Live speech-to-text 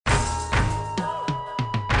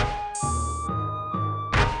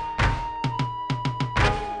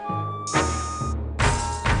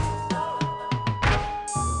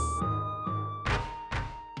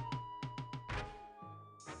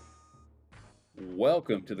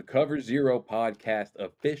Welcome to the Cover Zero podcast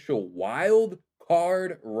official wild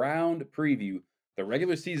card round preview. The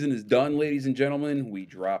regular season is done, ladies and gentlemen. We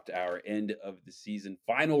dropped our end of the season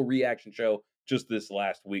final reaction show just this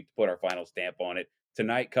last week to put our final stamp on it.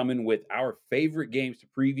 Tonight, coming with our favorite games to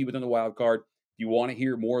preview within the wild card. If you want to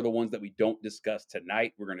hear more of the ones that we don't discuss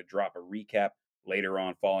tonight, we're going to drop a recap later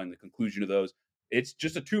on following the conclusion of those. It's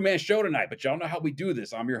just a two-man show tonight, but y'all know how we do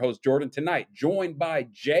this. I'm your host, Jordan, tonight, joined by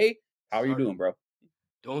Jay. How are you Sir, doing, bro?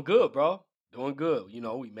 doing good, bro. Doing good.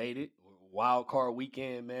 We made it. Wild card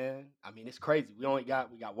weekend, man. I mean, it's crazy. We got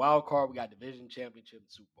wild card, we got division championship, and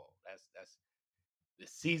Super Bowl. That's the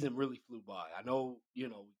season really flew by. I know, we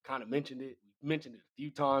kind of mentioned it. We mentioned it a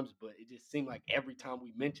few times, but it just seemed like every time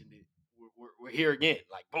we mentioned it, we're here again.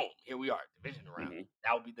 Like, boom, here we are, division round. Mhm,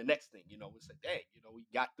 That would be the next thing. It's like, dang, we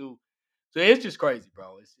got through. So it's just crazy,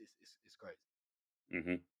 bro. It's crazy.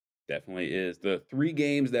 mhm. Definitely is. The 3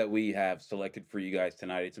 games that we have selected for you guys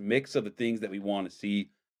tonight, it's a mix of the things that we wanna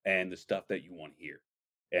see and the stuff that you wanna hear.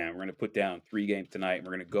 And we're gonna put down 3 games tonight, and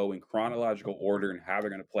we're gonna go in chronological order and how they're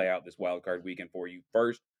gonna play out this wild card weekend for you.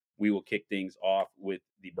 First, we will kick things off with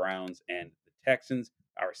the Browns and the Texans.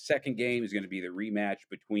 Our second game is gonna be the rematch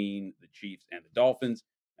between the Chiefs and the Dolphins,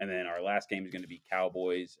 and then our last game is gonna be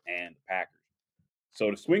Cowboys and the Packers.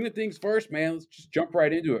 So to swing the things first, man, let's just jump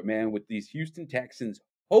right into it, man, with these Houston Texans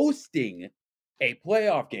hosting a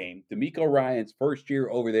playoff game. D'Amico Ryan's first year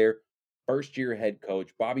over there, first year head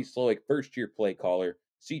coach, Bobby Slowick, first year play caller,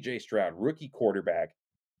 CJ Stroud, rookie quarterback.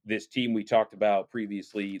 This team we talked about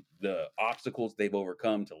previously, the obstacles they've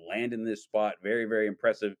overcome to land in this spot, very, very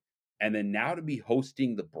impressive. And then now to be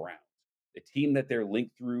hosting the Browns, the team that they're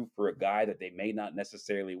linked through for a guy that they may not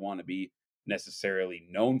necessarily want to be necessarily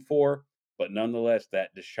known for, but nonetheless,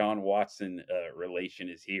 that Deshaun Watson relation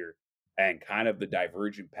is here, and kind of the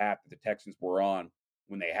divergent path that the Texans were on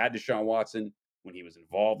when they had Deshaun Watson, when he was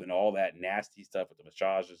involved in all that nasty stuff with the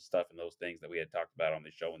massages stuff and those things that we had talked about on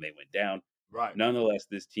the show when they went down. Right. Nonetheless,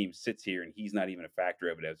 this team sits here and he's not even a factor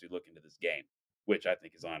of it as we look into this game, which I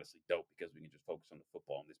think is honestly dope because we can just focus on the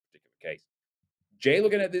football in this particular case. Jay,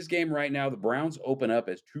 looking at this game right now, the Browns open up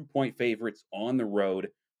as 2-point favorites on the road.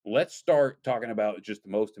 Let's start talking about just the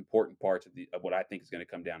most important parts of what I think is going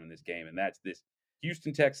to come down in this game, and that's this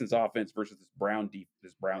Houston Texans offense versus this Browns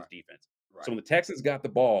Right. defense. So Right. when the Texans got the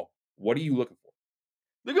ball, what are you looking for?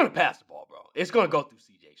 They're gonna pass the ball, bro. It's gonna go through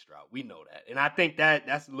CJ Stroud. We know that. And I think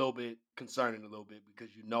that's a little bit concerning a little bit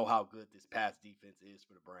because you know how good this pass defense is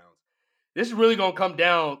for the Browns. This is really gonna come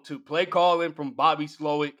down to play calling from Bobby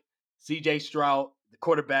Slowick, CJ Stroud, the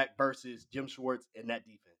quarterback, versus Jim Schwartz and that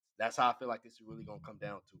defense. That's how I feel like this is really gonna come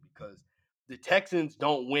down to because the Texans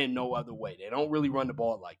don't win no other way. They don't really run the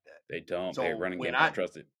ball like that. They don't. They So running when game. I don't I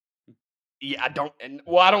trust it. yeah, I don't, and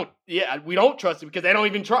well, I don't. Yeah, we don't trust it because they don't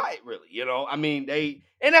even try it. Really, I mean,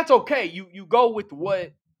 and that's okay. You go with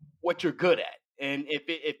what you're good at, and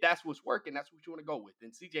if that's what's working, that's what you want to go with.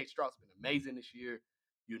 And CJ Stroud's been amazing this year.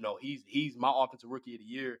 He's my offensive rookie of the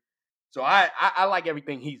year, so I like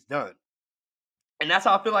everything he's done, and that's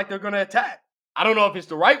how I feel like they're going to attack. I don't know if it's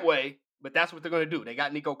the right way, but that's what they're going to do. They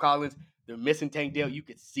got Nico Collins. They're missing Tank Dale. You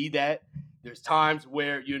could see that. There's times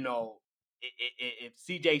where if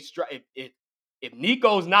CJ Stroud, if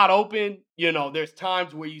Nico's not open, there's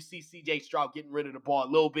times where you see CJ Stroud getting rid of the ball a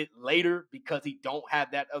little bit later because he don't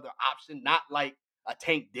have that other option, not like a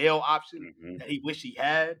Tank Dale option Hmm. that he wish he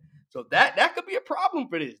had. So that could be a problem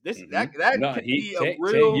for this. This Hmm. that No, could he be a Tank.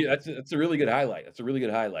 real. Yeah, that's a really good highlight. That's a really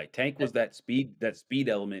good highlight. Tank was that speed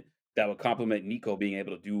element that would complement Nico being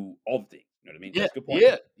able to do all the things. You know what I mean? Yeah, That's a good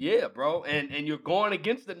point. yeah, bro. And you're going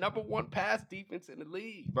against the number one pass defense in the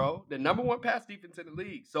league, bro. The number one pass defense in the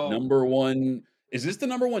league. So Number 1, is this the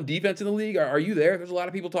number 1 defense in the league? Are you there? There's a lot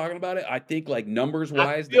of people talking about it. I think, like, numbers I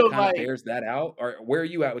wise, that feel kinda like bears that out. Or where are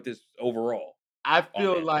you at with this overall on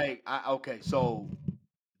that? okay, so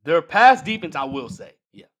their pass defense, I will say,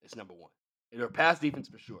 yeah, it's number one. Their pass defense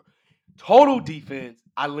for sure. Total defense,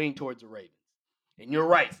 I lean towards the Ravens. And you're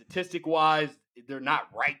right, statistic wise, they're not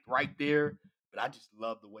right there. But I just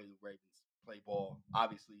love the way the Ravens play ball.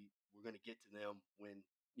 Obviously, we're gonna get to them when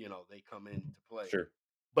they come into play. Sure.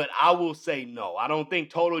 But I will say no. I don't think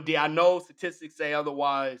total D. I know statistics say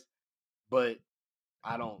otherwise, but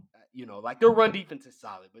I don't. Like their run defense is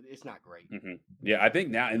solid, but it's not great. Mhm. Yeah, I think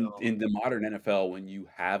now You in know, in the modern NFL, when you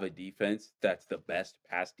have a defense that's the best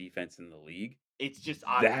pass defense in the league, it's just that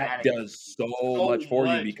automatically does so so much for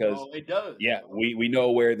you much, because, bro. It does, yeah, bro. we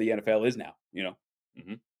know where the NFL is now, you know?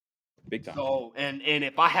 Mhm. Big time. So and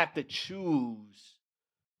if I have to choose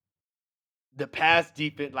the pass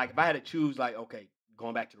defense, like if I had to choose, like okay,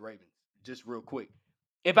 going back to the Ravens, just real quick,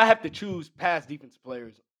 if I have to choose pass defense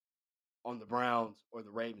players on the Browns or the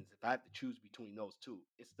Ravens. If I have to choose between those two,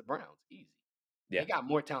 it's the Browns. Easy. Yeah, They got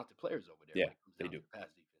more talented players over there yeah, when it comes they down do. to pass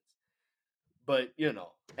defense. But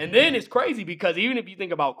and then it's crazy because even if you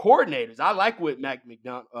think about coordinators, I like what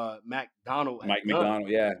McDonald has Mike done. McDonald,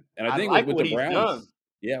 yeah. And I I think like with what the he's done. Browns,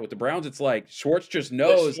 yeah, with the Browns, it's like Schwartz just With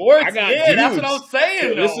knows I Schwartz, got yeah, that's what I'm dudes. saying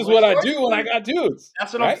So this though. is With what I Schwartz, do when I got dudes.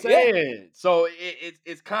 that's what I'm Right? Yeah. saying. So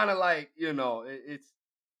it's kind of like it's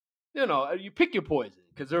you pick your poison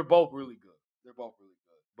because they're both really good. They're both really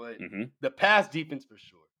good. But Hmm. the pass defense for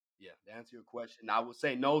sure. Yeah, to answer your question, I would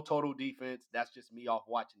say no total defense. That's just me off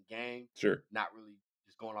watching game, Sure. not really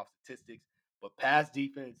just going off statistics. But pass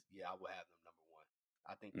defense, yeah, I will have them number one.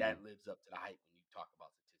 I think Hmm. that lives up to the hype when you talk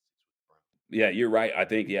about statistics with the Browns. Yeah, you're right. I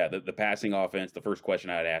think, yeah, the passing offense, the first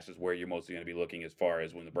question I'd ask is where you're mostly going to be looking as far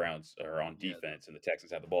as when the Browns are on Yeah, defense and the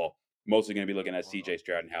Texans have the ball. Mostly going to be looking at uh-huh. CJ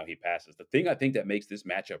Stroud and how he passes. The thing I think that makes this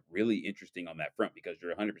matchup really interesting on that front, because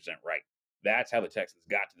you're 100% right. That's how the Texans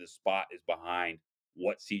got to this spot, is behind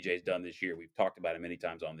what CJ's done this year. We've talked about it many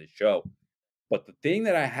times on this show. But the thing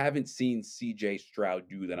that I haven't seen CJ Stroud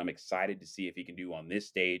do that I'm excited to see if he can do on this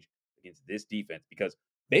stage against this defense, because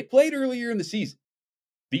they played earlier in the season.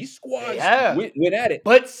 These They squads have, went at it,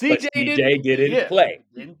 but but CJ didn't. CJ didn't Yeah, play.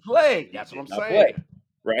 didn't play. He That's what did I'm not play, saying.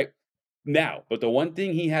 right? Now, but the one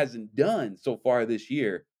thing he hasn't done so far this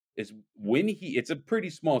year is when it's a pretty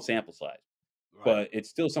small sample size, Right. but it's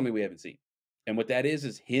still something we haven't seen. And what that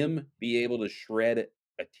is him be able to shred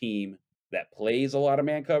a team that plays a lot of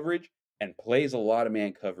man coverage and plays a lot of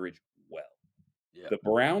man coverage well. Yeah. The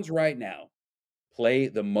Browns right now play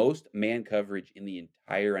the most man coverage in the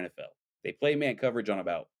entire NFL. They play man coverage on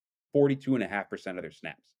about 42.5% of their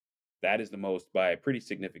snaps. That is the most by a pretty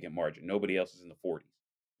significant margin. Nobody else is in the 40s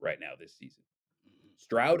right now this season. Mhm.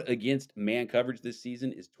 Stroud against man coverage this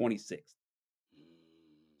season is 26th.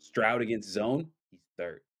 Stroud against zone, he's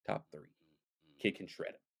third, top three. Kid can shred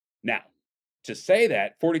him. Now, to say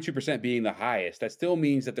that 42% being the highest, that still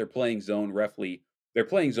means that they're playing zone roughly. They're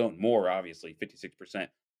playing zone more, obviously, 56%.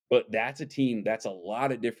 But that's a team, that's a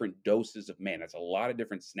lot of different doses of man. That's a lot of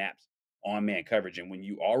different snaps on man coverage. And when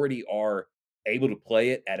you already are able to play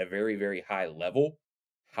it at a very, very high level,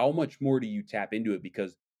 how much more do you tap into it?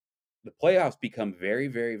 Because the playoffs become very,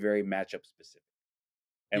 very, very matchup specific.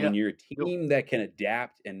 And Yeah. when you're a team that can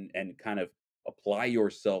adapt and kind of apply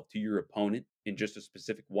yourself to your opponent in just a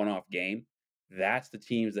specific one-off game, that's the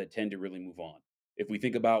teams that tend to really move on. If we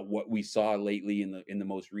think about what we saw lately in the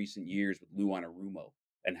most recent years with Lou Anarumo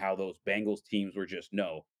and how those Bengals teams were just,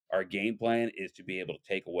 no, our game plan is to be able to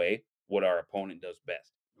take away what our opponent does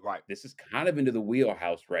best. Right. This is kind of into the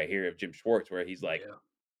wheelhouse right here of Jim Schwartz, where he's like, Yeah.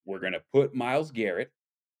 we're going to put Myles Garrett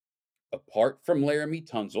apart from Laramie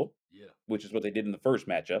Tunzel, Yeah. which is what they did in the first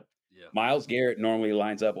matchup. Yeah. Myles Garrett normally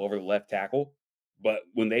lines up over the left tackle, but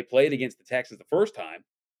when they played against the Texans the first time,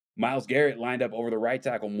 Myles Garrett lined up over the right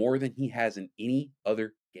tackle more than he has in any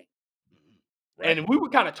other game. Mhm. Right? And we were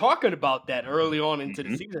kind of talking about that early on into the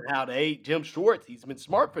Mhm. season, how Jim Schwartz, he's been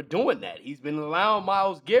smart for doing that. He's been allowing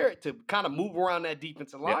Myles Garrett to kind of move around that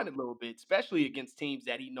defensive Yep. line a little bit, especially against teams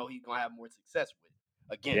that he know he's gonna have more success with.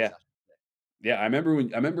 Against, Yeah. I should say. Yeah. I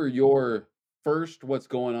remember your first what's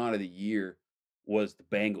going on of the year was the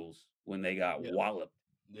Bengals when they got Yeah. walloped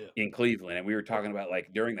Yeah. in Cleveland. And we were talking about,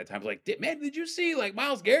 like, during that time, I was like, man, did you see like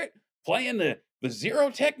Myles Garrett playing the zero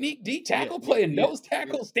technique D Yeah. tackle, Yeah. playing Yeah. nose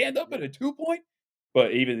tackle, Yeah. stand up Yeah. at a 2-point?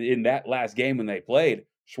 But even in that last game when they played,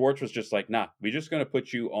 Schwartz was just like, nah, we're just gonna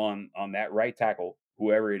put you on that right tackle,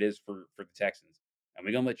 whoever it is for the Texans, and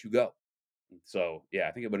we're gonna let you go. So yeah,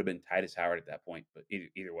 I think it would have been Titus Howard at that point, but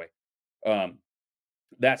either way. Um,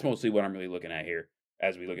 that's mostly what I'm really looking at here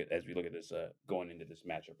as we look at this going into this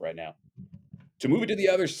matchup right now. To move it to the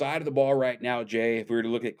other side of the ball right now, Jay, if we were to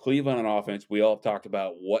look at Cleveland on offense, we all talked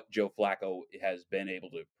about what Joe Flacco has been able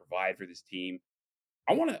to provide for this team.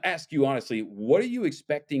 I want to ask you honestly, what are you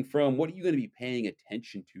expecting from, what are you going to be paying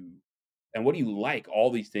attention to, and what do you like all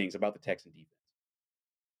these things about the Texan defense?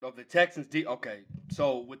 Of the Texans, okay.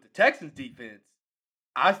 So with the Texans defense,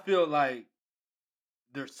 I feel like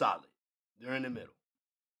they're solid. They're in the middle.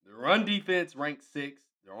 The run defense ranked sixth.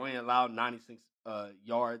 They're only allowed 96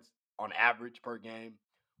 yards on average per game,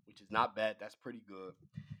 which is not bad. That's pretty good.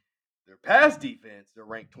 Their pass defense, they're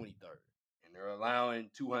ranked 23rd, and they're allowing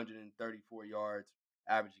 234 yards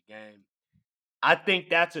average a game. I think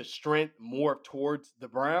that's a strength more towards the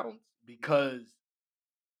Browns because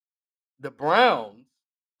the Browns,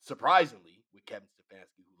 surprisingly, with Kevin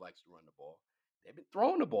Stefanski, who likes to run the ball, they've been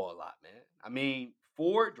throwing the ball a lot, man. I mean,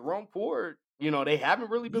 Jerome Ford, they haven't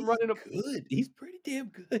really been He's running the good. He's pretty damn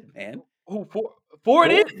good, man.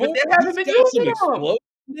 Ford is, but Ford, they haven't he's been got some using him. explosion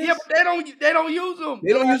Yeah, but they don't use him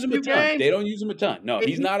They the don't last use him a few ton. games. They don't use him a ton. No, And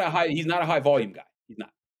he's not a high volume guy. He's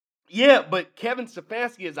not. yeah, but Kevin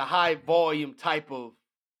Stefanski is a high volume type of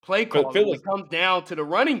play caller when Phil it comes down to the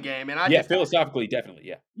running game, and I Yeah, just philosophically, definitely,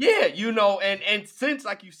 yeah. yeah, and since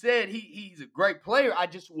like you said, he's a great player, I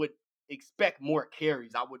just would expect more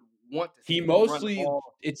carries. I would want to He see him run the mostly ball.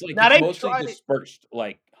 it's like Now it's they've mostly tried it, dispersed,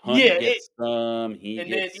 like, yeah, Hunt gets some, he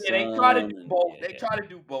and then gets yeah, they try to some, do and both. They yeah. try to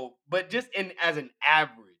do both, but just in as an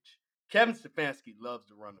average, Kevin Stefanski loves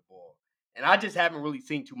to run the ball, and I just haven't really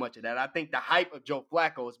seen too much of that. I think the hype of Joe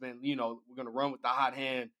Flacco has been, we're gonna run with the hot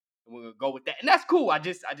hand, and we're gonna go with that, and that's cool. I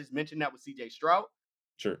just mentioned that with C.J. Stroud,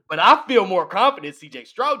 Sure. but I feel more confident C.J.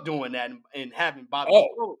 Stroud doing that and having Bobby Oh,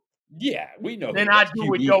 Slow yeah, we know who than the I best do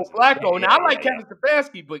with QB Joe is in the game. Flacco. Now I Yeah, like yeah, Kevin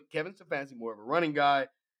Stefanski, but Kevin Stefanski more of a running guy.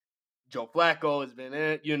 Joe Flacco has been,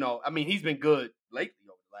 I mean, he's been good lately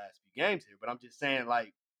over the last few games here, but I'm just saying,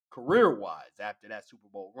 like, career wise, after that Super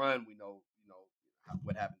Bowl run, we know,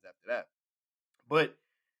 what happens after that. But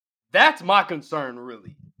that's my concern,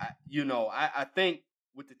 really. I think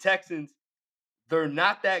with the Texans, they're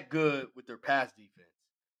not that good with their pass defense,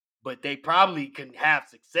 but they probably can have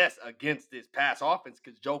success against this pass offense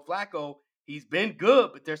because Joe Flacco, he's been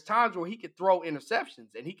good, but there's times where he could throw interceptions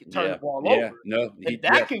and he could turn the yeah, ball yeah. over. No, And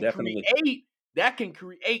yes, definitely. that can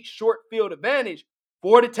create short field advantage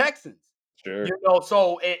for the Texans. Sure.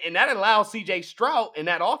 So and that allows CJ Stroud and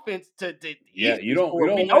that offense to Yeah, easily you score. We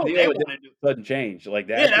don't know wanna what deal they with that want to do. sudden change like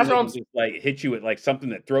Yeah, that, that's because what they I'm can just, like, hit you with, like, something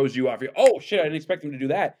that throws you off your, "Oh, shit, I didn't expect him to do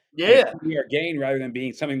that," and a yeah. 20-yard gain rather than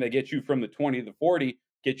being something that gets you from the 20 to the 40,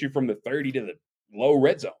 gets you from the 30 to the low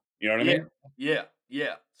red zone. You know what I Yeah, mean?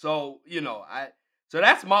 yeah. So,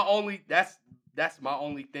 that's my only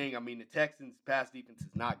thing. I mean, the Texans pass defense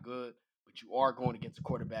is not good, but you are going against a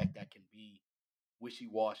quarterback that can be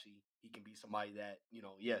wishy-washy. He can be somebody that,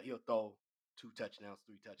 yeah, he'll throw 2 touchdowns,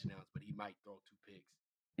 3 touchdowns, but he might throw 2 picks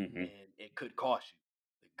Mhm. and it could cost you.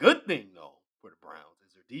 The good thing though for the Browns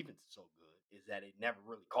is their defense is so good is that it never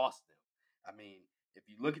really costs them. I mean, if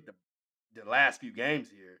you look at the last few games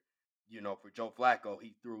here, for Joe Flacco,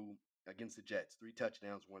 he threw against the Jets 3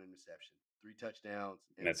 touchdowns, 1 interception, 3 touchdowns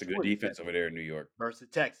And and that's a two good defense over interceptions there in New York. versus the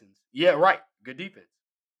Texans. Yeah, right. Good defense.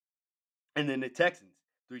 And then the Texans,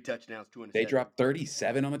 3 touchdowns, two They interceptions. dropped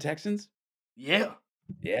 37 on the Texans? Yeah.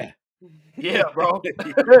 Yeah. Yeah, bro.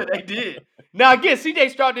 They did. Now again, CJ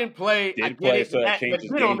Stroud didn't play. I Didn't get play, it, so that but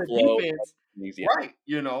changes again on game the flow. defense, Yeah, right?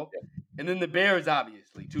 yeah. And then the Bears,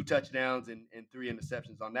 obviously, 2 touchdowns and 3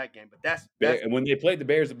 interceptions on that game. But that's Bear and when they played the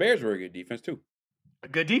Bears were a good defense too. a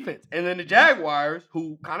good defense. And then the Jaguars,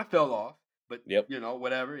 who kind of fell off, but Yep.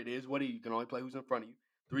 whatever it is, what you can only play who's in front of you.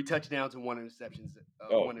 3 touchdowns and 1 interception.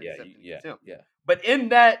 Oh, One yeah, interception yeah, against him. yeah. But in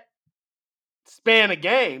that span of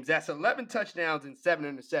games, that's 11 touchdowns and 7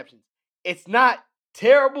 interceptions. It's not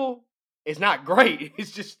terrible. It's not great.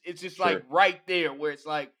 It's just like Sure. right there where it's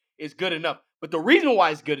like it's good enough. But the reason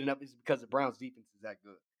why it's good enough is because the Browns defense is that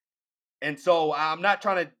good. And so I'm not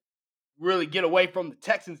trying to really get away from the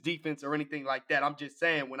Texans defense or anything like that. I'm just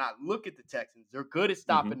saying when I look at the Texans, they're good at Mhm.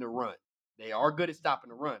 stopping the run. They are good at stopping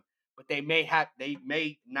the run, but they may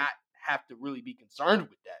not have to really be concerned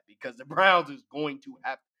with that because the Browns is going to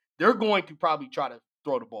have they're going to probably try to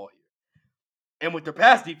throw the ball here. And with their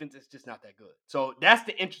pass defense, it's just not that good. So that's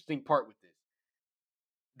the interesting part with this.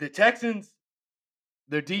 The Texans,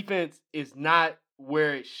 their defense is not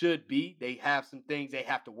where it should be. They have some things they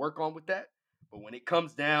have to work on with that. But when it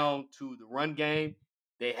comes down to the run game,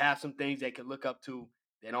 they have some things they can look up to.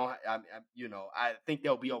 They don't, I think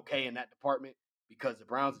they'll be okay in that department because the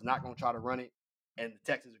Browns is not going to try to run it, and the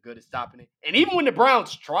Texans are good at stopping it. And even when the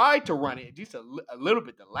Browns tried to run it, just a little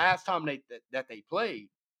bit, the last time that they played,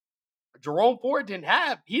 Jerome Ford didn't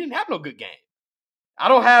have no good game. I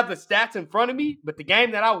don't have the stats in front of me, but the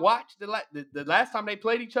game that I watched the last time they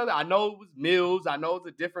played each other, I know it was Mills. I know it's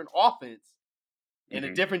a different offense and a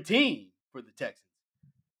Mhm. different team for the Texans.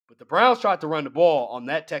 But the Browns tried to run the ball on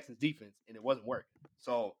that Texans defense, and it wasn't working.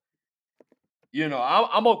 So,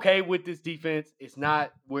 I'm okay with this defense. It's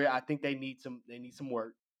not where I think they need some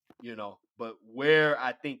work, But where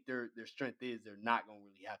I think their strength is, they're not going to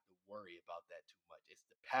really have to worry about that too much. It's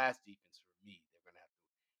the pass defense for me. They're going to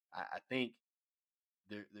have to. I think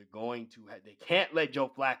they're going to have, they can't let Joe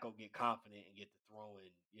Flacco get confident and get to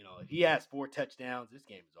throwing. If he has 4 touchdowns, this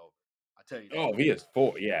game is over. I'll tell you that Oh, right he has now.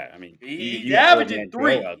 4, yeah, I mean, He's you got old averaging man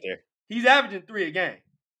Joe out three. there. He's averaging three a game.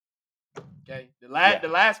 Okay, Yeah, the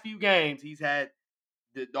last few games he's had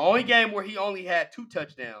the only game where he only had 2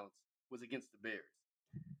 touchdowns was against the Bears.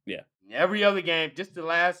 yeah. In every other game, just the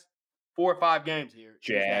last 4 or 5 games here,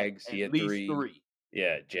 he's had Jags, he at had least 3. three.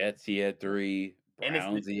 Yeah, Jets, he had 3. And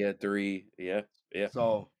Browns, he had 3. Yeah. Yeah.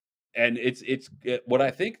 So And what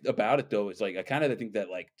I think about it though is like I kind of think that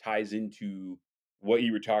like ties into what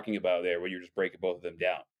you were talking about there, when you're just breaking both of them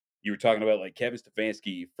down. You were talking about like Kevin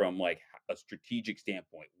Stefanski from like a strategic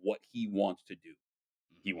standpoint, what he wants to do.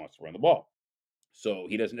 He wants to run the ball. So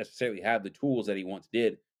he doesn't necessarily have the tools that he once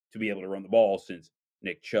did to be able to run the ball since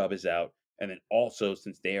Nick Chubb is out. And then also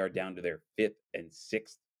since they are down to their fifth and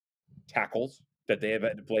sixth tackles that they have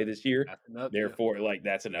had to play this year. that's enough. Yeah, Therefore, like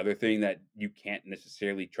that's another thing that you can't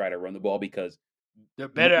necessarily try to run the ball because they're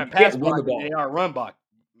better at you pass can't run the blocking than ball. they are run block.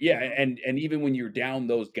 Yeah, You know, and even when you're down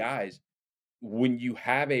those guys, when you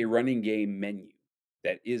have a running game menu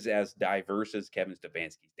that is as diverse as Kevin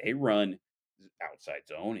Stefanski's, they run outside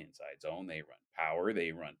zone, inside zone, they run power,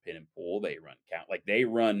 they run pin and pull, they run count. Like they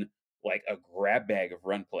run like a grab bag of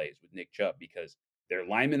run plays with Nick Chubb because their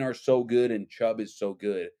linemen are so good and Chubb is so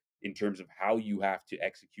good in terms of how you have to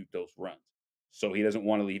execute those runs. So he doesn't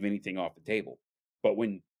want to leave anything off the table. But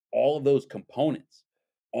when all of those components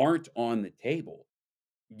aren't on the table,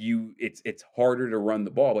 it's harder to run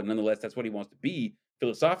the ball, but nonetheless, that's what he wants to be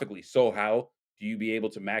philosophically. So how do you be able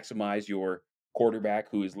to maximize your quarterback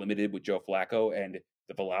who is limited with Joe Flacco and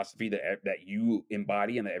the philosophy that you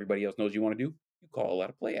embody and that everybody else knows you want to do? You call a lot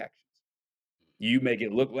of play actions. You make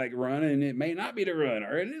it look like run, and it may not be the run,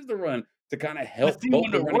 or it is the run to kind of but help see, both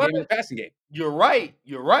when the the running run, game and the passing game. you're right.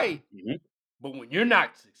 You're right. Mhm. But when you're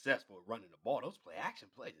not successful at running the ball, those play action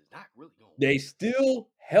plays is not really going to They work. still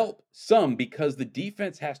help some because the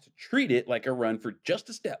defense has to treat it like a run for just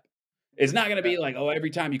a step. It's not gonna Yeah. be like, oh,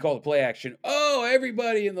 every time you call the play action, oh,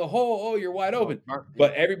 everybody in the hole, oh, you're wide Oh, open. yeah.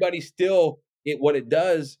 But everybody still what it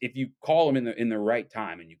does, if you call them in the right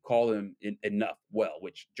time and you call them enough well,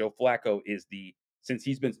 which Joe Flacco is since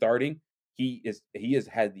he's been starting, he has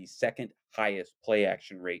had the second highest play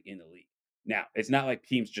action rate in the league. Now, it's not like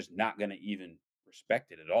teams just not gonna even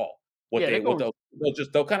respect it at all. Yeah, they What go.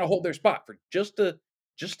 they'll kind of hold their spot for just a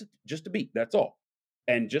beat. That's all.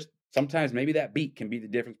 And just sometimes maybe that beat can be the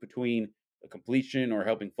difference between a completion or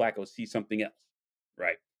helping Flacco see something else,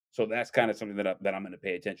 right? So that's kind of something that I'm going to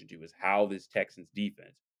pay attention to is how this Texans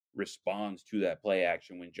defense responds to that play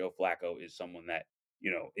action when Joe Flacco is someone that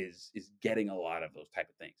is getting a lot of those type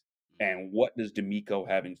of things. And what does D'Amico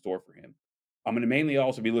have in store for him? I'm going to mainly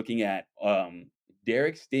also be looking at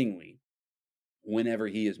Derek Stingley whenever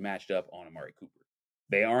he is matched up on Amari Cooper.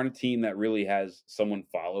 They aren't a team that really has someone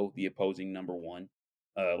follow the opposing number one,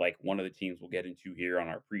 like one of the teams we'll get into here on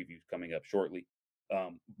our previews coming up shortly.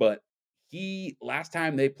 But he last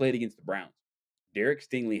time they played against the Browns, Derek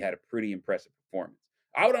Stingley had a pretty impressive performance.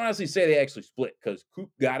 I would honestly say they actually split because Coop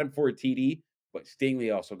got him for a TD, but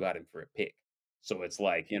Stingley also got him for a pick. So it's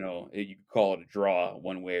like, you could call it a draw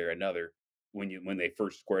one way or another when they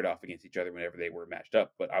first squared off against each other whenever they were matched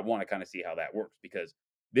up. But I want to kind of see how that works because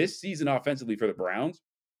this season offensively for the Browns,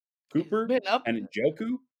 It's Cooper been up and there.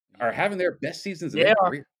 Njoku are Yeah, having their best seasons of they their are.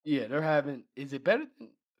 career. Yeah, they're having. Is it better than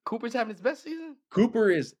Cooper's having his best season? Cooper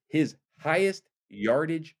is his highest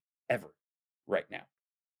yardage ever right now,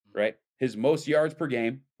 right? His most yards per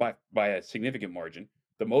game by a significant margin.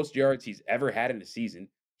 The most yards he's ever had in a season.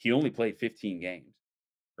 He only played 15 games,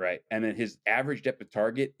 right? And then his average depth of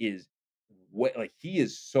target is what like he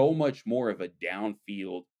is so much more of a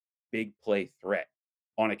downfield big play threat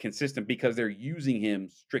on a consistent because they're using him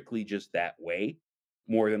strictly just that way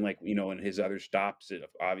more than like in his other stops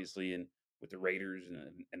obviously and with the Raiders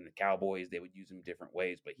and the Cowboys they would use him different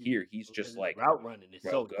ways but Yeah, here he's because just his like route running is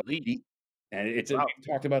bro so go elite. deep and His we've route.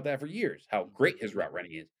 talked about that for years how great his route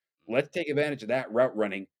running is. Let's take advantage of that route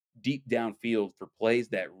running deep downfield for plays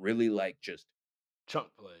that really like just Chunk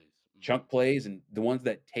plays. chunk plays and the ones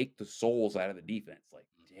that take the souls out of the defense. Like,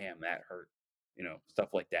 damn, that hurt. Stuff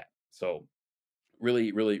like that. So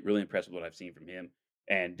really, really, really impressed with what I've seen from him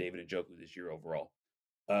and David Njoku this year overall.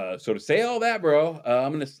 So to say all that, bro,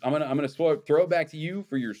 I'm gonna throw it back to you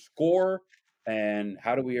for your score and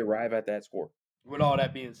how do we arrive at that score? With all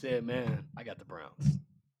that being said, man, I got the Browns.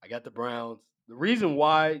 I got the Browns. The reason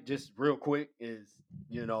why, just real quick, is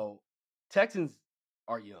Texans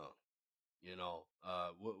are young.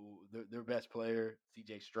 Their best player,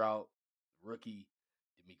 C.J. Stroud, rookie,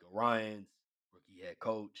 D'Amico Ryans, rookie head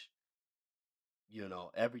coach.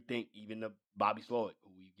 Everything, even the Bobby Slowick,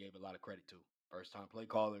 who we gave a lot of credit to, first time play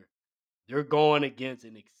caller. They're going against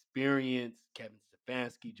an experienced Kevin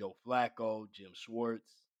Stefanski, Joe Flacco, Jim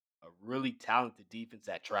Schwartz, a really talented defense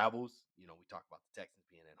that travels. We talk about the Texans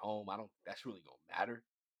being at home. I don't. That's really gonna matter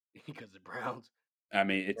because the Browns I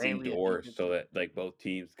mean, it's mainly a indoors, defense. so that like both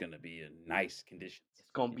teams gonna be in nice conditions. It's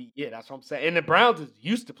gonna be That's what I'm saying. And the Browns is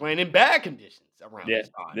used to playing in bad conditions around Yeah, this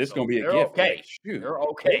time, this so gonna be a they're gift. okay. Like shoot, They're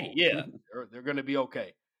okay. cold. Yeah, they're gonna be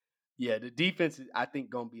okay. Yeah, the defense is, I think,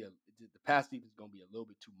 gonna be the pass defense is gonna be a little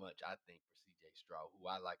bit too much. I think for C.J. Stroud, who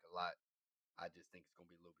I like a lot, I just think it's gonna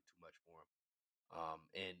be a little bit too much for him.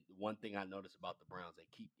 And one thing I noticed about the Browns,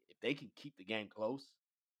 if they can keep the game close,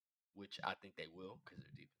 which I think they will, because their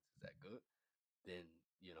defense is that good, then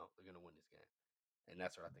they're gonna win this game, and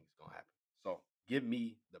that's what I think is gonna happen. So give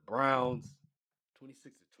me the Browns,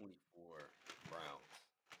 26-24 Browns.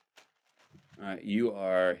 All right, you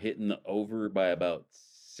are hitting the over by about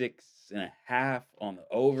 6.5 on the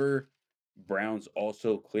over. Browns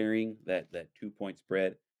also clearing that 2-point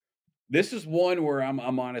spread. This is one where I'm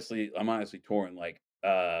honestly torn. Like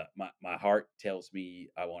my heart tells me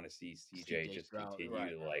I want to see CJ C.J. just Stroud, continue right,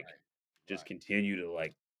 to right, just right, continue to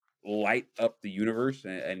light up the universe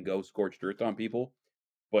and go scorched earth on people.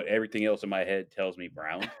 But everything else in my head tells me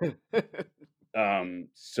Browns. right.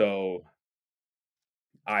 So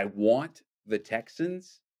I want the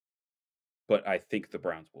Texans, but I think the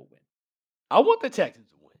Browns will win. I want the Texans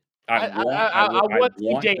to win. I want I I wa I want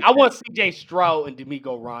want CJ. the I want Texans. CJ Stroud and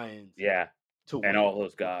D'Amico Ryans Yeah, to and win. all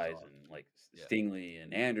those That's guys all. and, like, Yeah, Stingley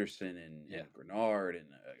and Anderson and yeah, Grenard and,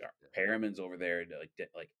 yeah. Perriman's over there,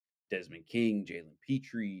 like Desmond King, Jalen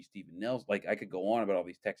Petrie, Steven Nelson. Like, I could go on about all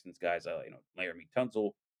these Texans guys, Laramie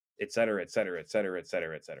Tunsil, et cetera, et cetera, et cetera, et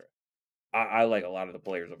cetera, et cetera. I like a lot of the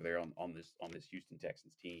players over there on this Houston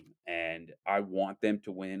Texans team, and I want them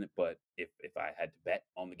to win. But if I had to bet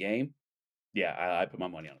on the game, yeah, I put my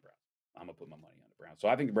money on the Browns. I'm gonna put my money on the Browns. So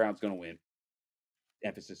I think the Browns gonna win.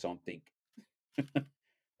 Emphasis on think.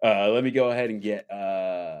 Let me go ahead and get.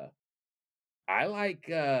 I like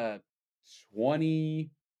 20.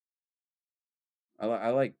 I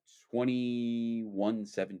like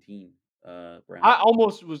 21-17. I Browns.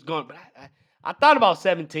 almost was going, but I thought about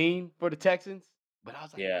 17 for the Texans, but I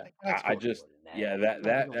was like, Yeah, they gotta I score just more than that. yeah They that gotta, they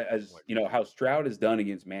that gonna score as more you than know that. how Stroud has done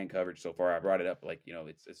against man coverage so far. I brought it up like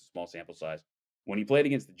it's a small sample size. When he played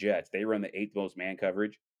against the Jets, they run the eighth most man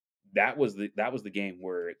coverage. That was the game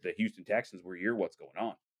where the Houston Texans were what's going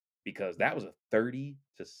on, because that was a 30-6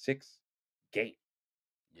 game.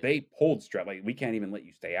 Yeah, They pulled Stroud, like, we can't even let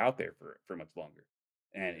you stay out there for much longer,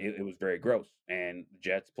 and yeah, it was very gross. And the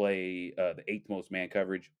Jets play the eighth most man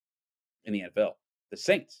coverage in the NFL. The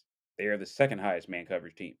Saints, they are the second highest man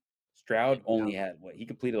coverage team. they Stroud beat only out. had he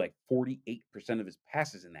completed like 48% of his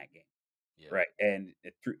passes in that game, Yeah, right? And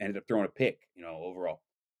ended up throwing a pick, overall.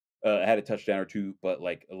 Had a touchdown or two, but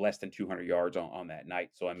like less than 200 yards on that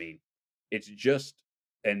night. So I mean, it's just,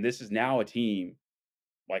 and this is now a team,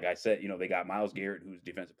 like I said, they got Miles Garrett, who's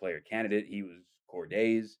defensive player candidate. He was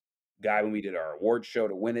Corday's guy when we did our awards show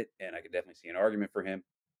to win it, and I could definitely see an argument for him.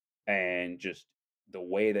 And just the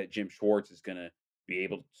way that Jim Schwartz is going to be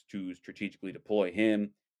able to strategically deploy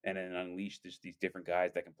him and then unleash these different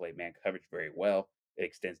guys that can play man coverage very well. It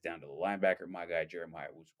extends down to the linebacker, my guy Jeremiah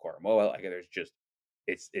Owusu-Koramoah. Like, there's just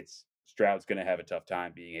it's Stroud's going to have a tough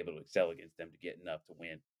time being able to excel against them to get enough to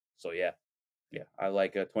win. So yeah, I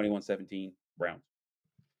like 21-17 Browns.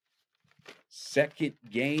 Second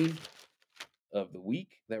game of the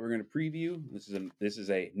week that we're going to preview. This is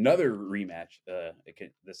another rematch. The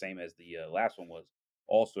same as the last one was,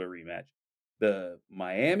 also a rematch. The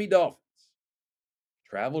Miami Dolphins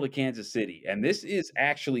travel to Kansas City, and this is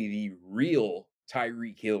actually the real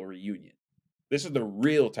Tyreek Hill reunion. This is the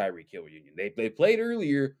real Tyreek Hill reunion. They played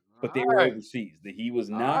earlier, but they all were right, overseas. He was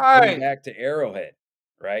all not coming right. back to Arrowhead,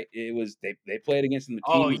 right? It was they played against him. The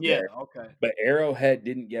Oh team was yeah, there, okay. but Arrowhead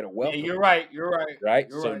didn't get a Yeah, welcome, you're right. You're right. right?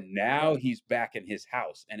 You're So right. You're right. now he's back in his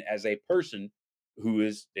house, and as a person who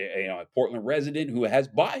is a Portland resident who has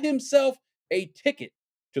bought himself a ticket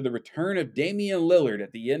to the return of Damian Lillard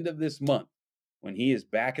at the end of this month, when he is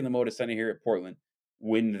back in the Moda Center here at Portland,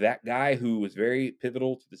 when that guy who was very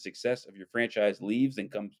pivotal to the success of your franchise leaves and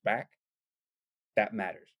comes back, that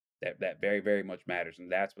matters. That very very much matters, and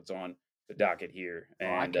that's what's on the docket here. Oh,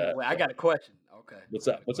 I And can't wait. I yeah, got a question. Okay, what's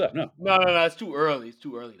I got up? a What's up? question. No, No, no, no. It's too early. It's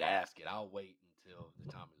too early to ask it. I'll wait until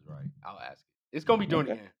the time is right. I'll ask it. It's gonna be during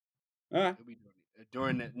the okay, game. all right. It'll be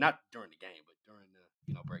during the not during the game, but during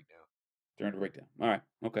the breakdown. During the breakdown. All right,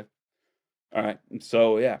 okay, all right.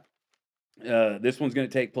 So yeah, this one's going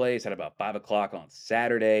to take place at about 5 o'clock on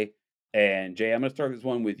Saturday. And Jay, I'm going to start this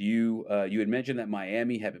one with you. You had mentioned that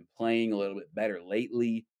Miami have been playing a little bit better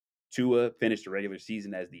lately. Tua finished the regular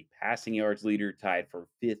season as the passing yards leader, tied for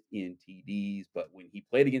fifth in TDs. But when he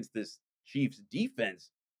played against this Chiefs defense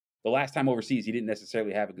the last time overseas, he didn't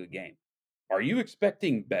necessarily have a good game. Are you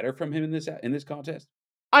expecting better from him in this contest?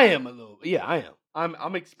 I am a little. Yeah, I am.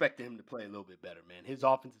 I'm expecting him to play a little bit better, man. His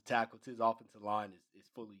offensive tackles, his offensive line is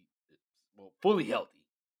fully healthy.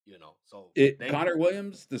 So they. Connor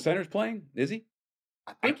Williams, the center's playing, is he?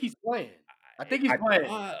 I I think he's playing. I think he's I playing.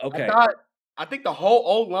 thought I okay. thought I think the whole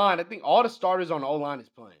O line. I think all the starters on the O line is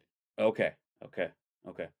playing. Okay, okay,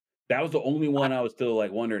 okay. That was the only I, one I was still,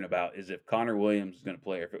 like, wondering about is if Connor Williams is gonna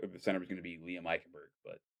play or if the center was gonna be Liam Eichenberg,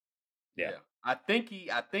 but yeah. yeah, I think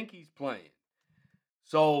he's playing.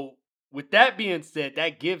 So with that being said,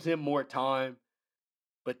 that gives him more time.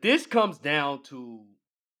 But this comes down to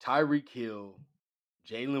Tyreek Hill,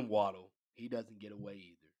 Jalen Waddle. He doesn't get away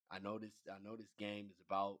either. I know this game is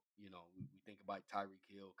about, we think about Tyreek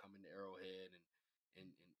Hill coming to Arrowhead and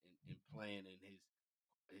playing in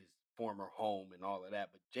his former home and all of that.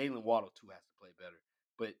 But Jalen Waddle too has to play better.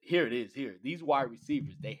 But here it is. Here, these wide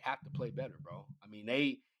receivers, they have to play better, bro. I mean,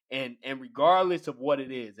 and regardless of what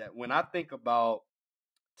it is, that when I think about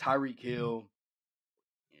Tyreek Hill,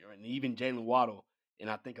 and even Jalen Waddle, and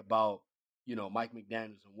I think about Mike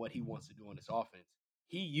McDaniels and what he wants to do on this offense,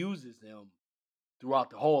 he uses them throughout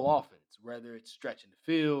the whole offense, whether it's stretching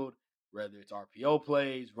the field, whether it's RPO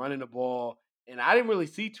plays, running the ball. And I didn't really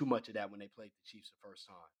see too much of that when they played the Chiefs the first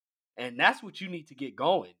time. And that's what you need to get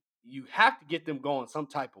going. You have to get them going some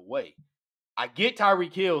type of way. I get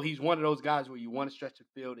Tyreek Hill. He's one of those guys where you want to stretch the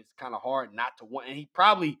field. It's kind of hard not to want. And he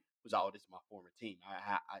probably was, oh, this is my former team.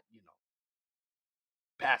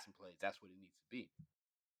 Passing plays. That's what it needs to be.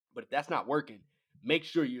 But if that's not working, make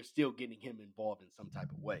sure you're still getting him involved in some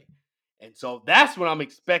type of way. And so that's what I'm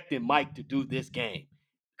expecting Mike to do this game.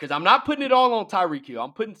 Because I'm not putting it all on Tyreek Hill.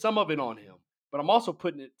 I'm putting some of it on him. But I'm also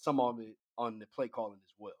putting some of it on the play calling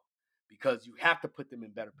as well. Because you have to put them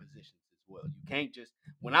in better positions as well. You can't just,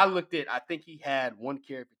 when I looked at, I think he had one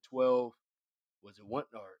carry for 12. Was it one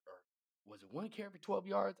or was it one carry for 12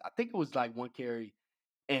 yards? I think it was like one carry.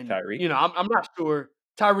 And, Tyreek? I'm not sure.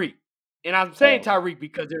 Tyreek. And I'm saying Oh, okay. Tyreek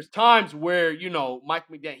because there's times where, Mike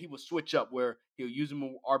McDaniel, he will switch up where he'll use him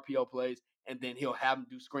in RPO plays and then he'll have him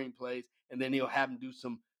do screen plays and then he'll have him do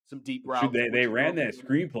some deep Shoot, routes, they which will ran that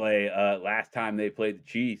screenplay, last time they played the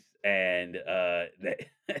Chiefs, and, they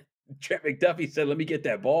Trent McDuffie said, "Let me get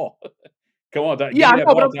that ball. Come on, Ty give Yeah, me I that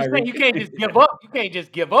know, but ball, I'm just saying Tyreek." you can't just give up. You can't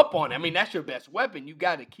just give up on it. I mean, that's your best weapon. Sure, You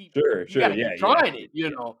sure, gotta yeah, keep yeah. trying it.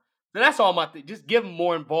 So that's all my thing. Just give them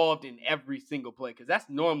more involved in every single play because that's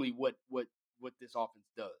normally what this offense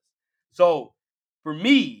does. So for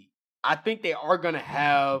me, I think they are gonna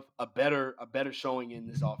have a better showing in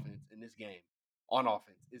this offense in this game on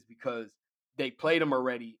offense is because they played him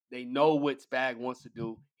already. They know what Spag wants to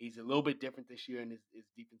do. He's a little bit different this year in his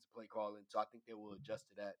defensive play calling, so I think they will adjust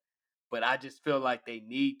to that. But I just feel like they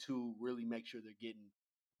need to really make sure they're getting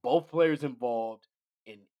both players involved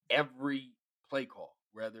in every play call,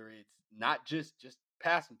 whether it's not just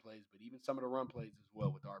passing plays, but even some of the run plays as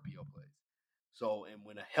well with RPO plays. So, and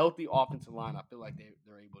when a healthy offensive line, I feel like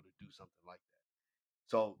they're able to do something like that.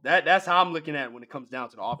 So that's how I'm looking at it when it comes down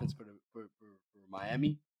to the offense for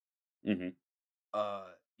Miami. Mhm. Uh,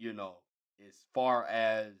 you know, as far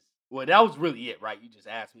as well, that was really it, right? You just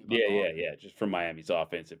asked me about Yeah, the yeah, offense. yeah, just from Miami's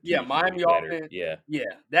offensive Yeah, teams can get Miami better. offense. Yeah. Yeah,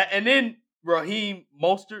 that and then Raheem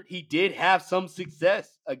Mostert, he did have some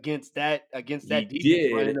success against that He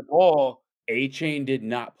defense running did. the ball. A-Chain did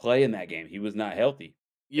not play in that game. He was not healthy.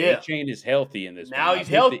 Yeah, A-Chain is healthy in this one. now I he's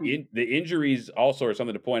think healthy. the injuries also are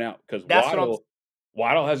something to point out because That's what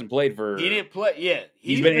Waddle hasn't played he for didn't play. Yeah,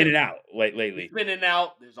 he's been in and out he's lately. been in and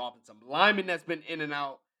out. There's offensive lineman that's been in and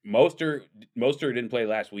out. Mostert didn't play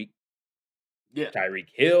last week. Yeah, Tyreek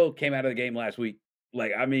Hill came out of the game last week.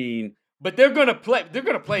 Like, I mean, but they're gonna play. They're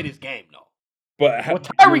gonna play this game though. but Well, you're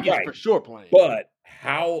Tyreek is right. for sure playing. But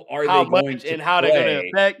how are How they going much to and how they're gonna play?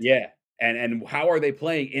 affect? Yeah, and how are they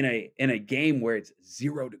playing in a game where it's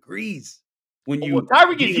 0 degrees when Well, you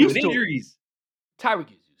Tyreek is dealing with used to it. injuries? Tyreek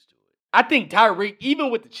is used to it. I think Tyreek,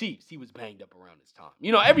 even with the Chiefs, he was banged up around this time.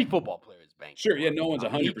 Every football player is banged up Sure, yeah, around no this one's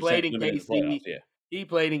time. And he played 100% in living in the playoffs, KC. yeah. He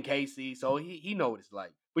played in KC, so he know what it's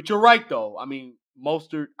like. But you're right though. I mean,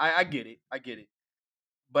 Mostert, I get it. I get it.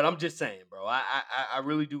 But I'm just saying, bro. I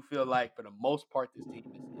really do feel like for the most part, this team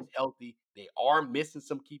is healthy. They are missing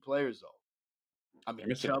some key players though. I They're mean,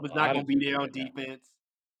 missing Chubb a is not lot gonna of be dudes there on right now. defense.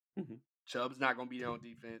 Mhm. Chubb's not gonna be there on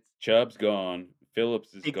defense. Chubb's gone,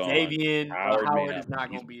 Phillips is gone, Xavier Howard may Howard is not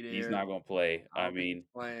not gonna be he's there. not gonna play. I I don't think he's mean,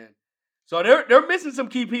 playing. So they're missing some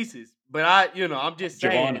key pieces. But I'm just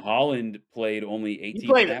Javon saying Holland played only he 18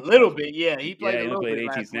 played a snaps little last bit. week. Yeah, he played Yeah, a he only little played bit 18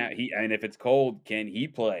 last snaps. week. And if it's cold, can he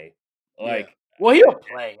play? Yeah. Like, Well, he'll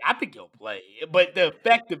play. I think he'll play. But the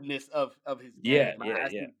effectiveness of his yeah, game, yeah, I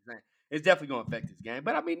see yeah. what you're saying. It's definitely going to affect his game.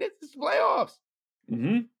 But I mean, this is playoffs,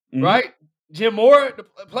 Mhm, mhm. right? Jim Moore, the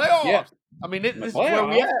Yeah, playoffs. I mean, this, in the this is where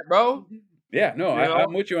we playoffs. at, bro. Mhm. Yeah, no, You know,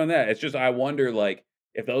 I'm with you on that. It's just I wonder, like,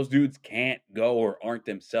 if those dudes can't go or aren't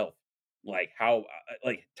themselves. like how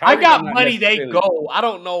like I Tyreek, I'm got not money they necessarily. go. I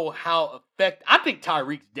don't know how effect I think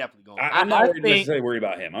Tyreek's definitely going. I'm not I think necessarily worried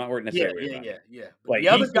about him. I'm not yeah, necessarily worried yeah, about yeah, him. yeah. But Like the he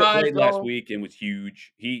other still guys played last though, week and was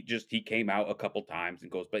huge. He came out a couple times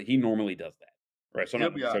and goes, but he normally does that, right? yeah, So I'm he'll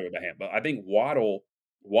not be all right. necessarily about him, but I think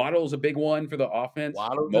Waddle's a big one for the offense.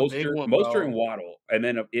 Waddle's a big one, Mostert and bro. Waddle, and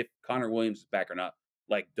then if Connor Williams is back or not,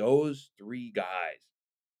 like those three guys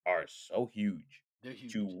are so huge They're to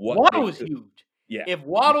huge. what they Waddle is could. huge. Yeah. If Mhm.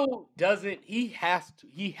 Waddle doesn't, he has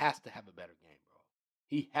to have a better game, bro.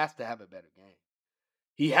 He has to have a better game.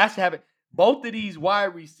 He has to have it. Both of these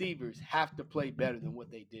wide receivers have to play better than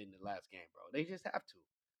what they did in the last game, bro. They just have to.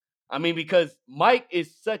 I mean, because Mike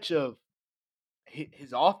is such a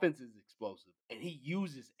his offense is explosive and he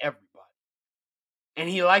uses everybody. And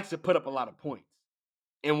he likes to put up a lot of points.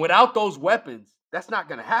 And without those weapons, that's not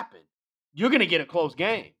going to happen. You're going to get a close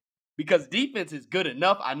game because defense is good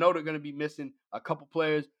enough. I know they're going to be missing a couple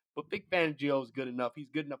players, but Vic Fangio is good enough. He's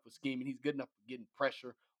good enough for scheming. He's good enough for getting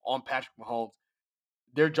pressure on Patrick Mahomes.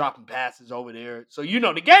 They're dropping passes over there. So,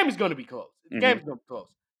 the game is going to be close. The game Mhm. is going to be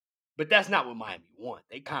close. But that's not what Miami want.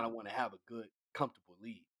 They kind of want to have a good, comfortable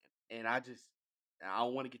lead. And I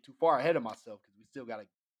don't want to get too far ahead of myself because we still got to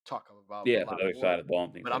talk about a Yeah, the lot other more. side of the ball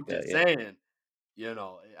and things But like I'm that. just Yeah. saying,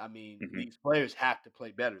 I mean, Mhm. these players have to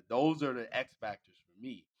play better. Those are the X factors for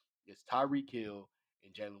me. It's Tyreek Hill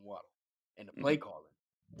and Jalen Waddle, and the play Mhm. calling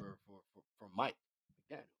for Mike.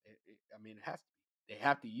 Again, I mean, it has to be. They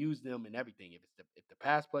have to use them in everything. If the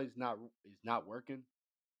pass play is not working,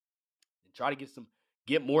 then try to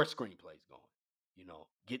get more screenplays going.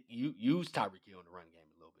 Use Tyreek Hill in the run game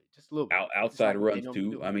a little bit, just a little bit, just Outside like what they runs normally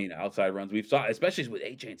too. do. I mean, outside runs we've saw, especially with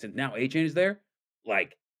A-Chain. Since now A-Chain is there,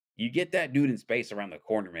 like you get that dude in space around the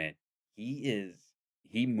corner, man.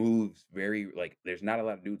 He moves very like there's not a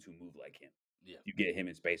lot of dudes who move like him. Yeah, You get him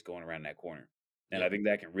in space going around that corner. And yeah, I think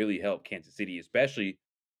that can really help Kansas City, especially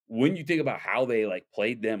when you think about how they like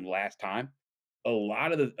played them last time. A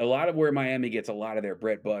lot of where Miami gets a lot of their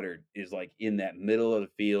bread buttered is like in that middle of the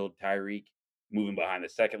field, Tyreek moving behind the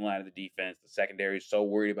second line of the defense. The secondary is so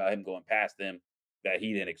worried about him going past them that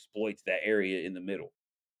he then exploits that area in the middle.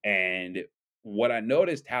 And what I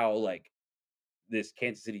noticed how like this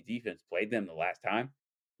Kansas City defense played them the last time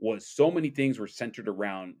was so many things were centered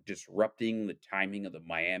around disrupting the timing of the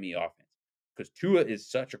Miami offense. Because Tua is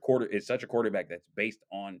such a quarterback that's based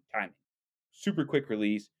on timing. Super quick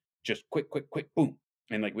release, just quick, quick, quick, boom.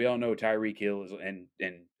 And like we all know, Tyreek Hill is and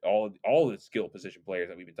all the skill position players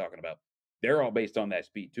that we've been talking about, they're all based on that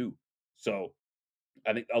speed too. So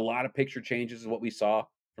I think a lot of picture changes is what we saw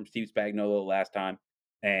from Steve Spagnuolo last time.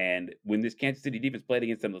 And when this Kansas City defense played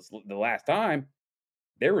against them the last time,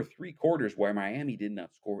 there were 3 quarters where Miami did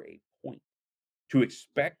not score a point. To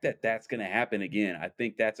expect that that's gonna happen again, I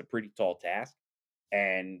think that's a pretty tall task,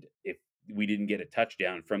 and if we didn't get a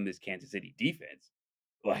touchdown from this Kansas City defense,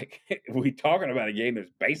 like, we talking about a game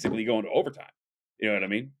that's basically going to overtime. You know what yeah. I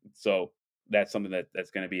mean? So, that's something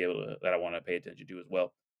that's gonna be able to that I wanna pay attention to as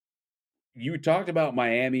well. You talked about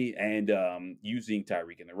Miami and, using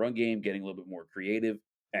Tyreek in the run game, getting a little bit more creative,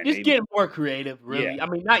 and Just maybe getting more creative, yeah, really. I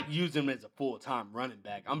mean, not use him as a full-time running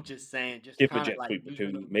back. I'm just saying, just skip a kind of jet like sweep or use him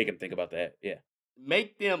a 2, little make him think about that. Yeah.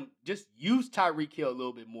 make them just use Tyreek Hill a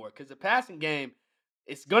little bit more because the passing game,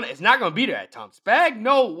 it's not gonna be there at times. Spag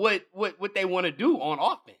know what they want to do on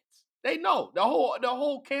offense. They know the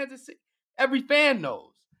whole Kansas City. Every fan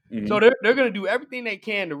knows. So Mhm. they're gonna do everything they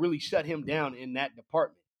can to really shut him down in that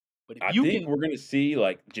department. But if I you think can we're gonna see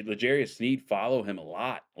like L'Jarius Sneed follow him a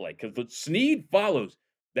lot, like because Sneed follows.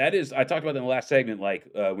 That is, I talked about in the last segment, like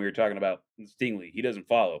we were talking about Stingley. He doesn't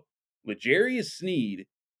follow. L'Jarius Sneed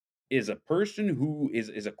is a person who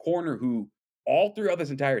is a corner who all throughout this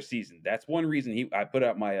entire season. That's one reason I put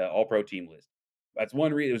out my All Pro team list. That's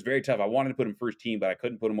one reason it was very tough. I wanted to put him first team, but I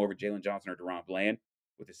couldn't put him over Jalen Johnson or Deron Bland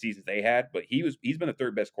with the seasons they had. But he's been the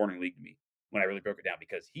third best corner in the league to me when I really broke it down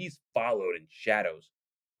because he's followed and shadows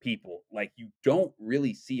people like you don't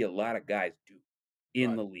really see a lot of guys do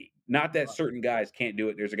in right, the league. Not that right, certain guys can't do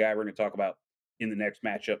it. There's a guy we're going to talk about in the next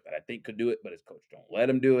matchup that I think could do it, but his coach don't let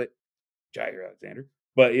him do it. Jair Alexander.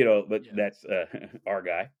 But yeah, that's our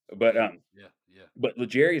guy. yeah, yeah, yeah. But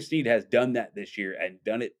L'Jarius Sneed has done that this year and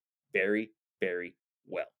done it very, very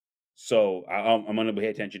well. So I'm going to pay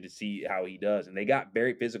attention to see how he does. And they got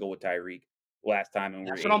very physical with Tyreek last time, and we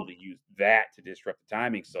were That's what I'm. able to use that to disrupt the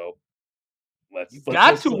timing. So You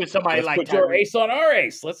got to with somebody let's like put your Tyreek. ace on our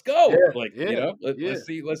ace. Let's Yeah, go. Like yeah, yeah. let's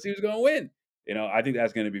see who's going to win. I think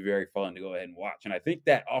that's going to be very fun to go ahead and watch. And I think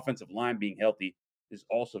that offensive line being healthy is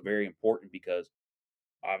also very important because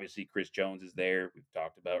obviously Chris Jones is there. We've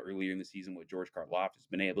talked about earlier in the season what George Karlaftis has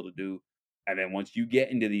been able to do. And then once you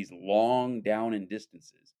get into these long down and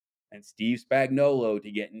distances, and Steve Spagnuolo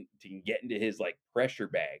to get into his like pressure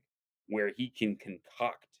bag where he can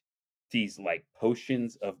concoct these like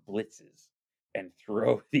potions of blitzes and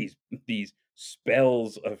throw these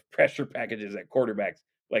spells of pressure packages at quarterbacks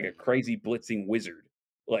like a crazy blitzing wizard.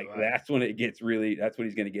 Like Right. that's when it gets really that's when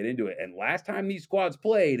he's going to get into it. And last time these squads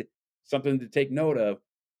played, something to take note of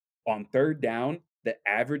on third down, the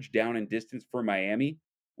average down and distance for Miami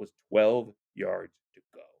was 12 yards to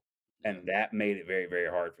go. Yeah. And that made it very, very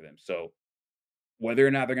hard for them. So whether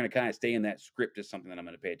or not they're going to kind of stay in that script is something that I'm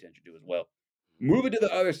going to pay attention to as well. Moving to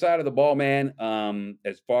the other side of the ball, man.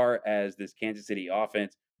 As far as this Kansas City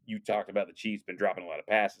offense, you talked about the Chiefs been dropping a lot of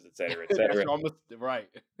passes, et cetera, et That's cetera. almost right.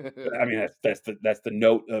 I mean, that's the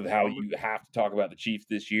note of how Almost- you have to talk about the Chiefs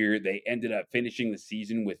this year. They ended up finishing the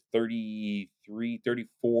season with 33,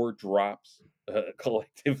 34 drops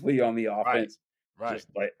collectively on the Right. offense. Right. Just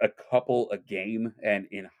like a couple a game and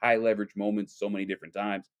in high leverage moments so many different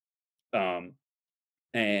times.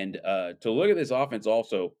 And to look at this offense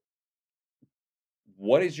also,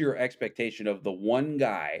 what is your expectation of the one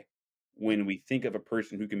guy when we think of a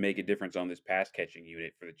person who can make a difference on this pass catching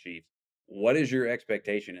unit for the Chiefs? What is your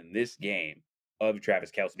expectation in this game of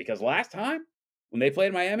Travis Kelce? Because last time when they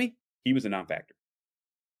played Miami, he was a non-factor.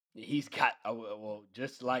 He's got well,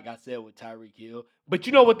 just like I said with Tyreek Hill. But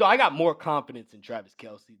you know what though? I got more confidence in Travis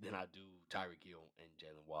Kelce than I do Tyreek Hill and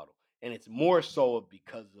Jalen Waddle. And it's more so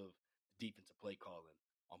because of defensive play calling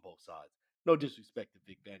on both sides. No disrespect to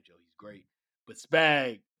Vic Fangio, he's great. But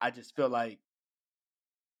Spag, I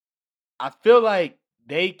feel like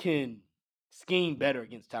they can scheme better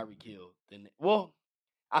against Tyreek Hill than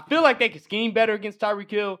I feel like they can scheme better against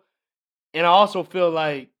Tyreek Hill. And I also feel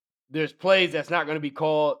like there's plays that's not going to be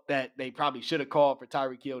called that they probably should have called for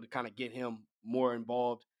Tyreek Hill to kind of get him more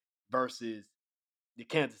involved versus the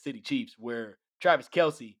Kansas City Chiefs, where Travis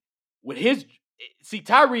Kelce, with his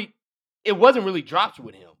Tyreek, it wasn't really drops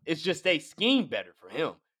with him. It's just they scheme better for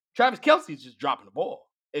him. Travis Kelce's just dropping the ball.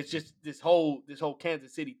 It's just this whole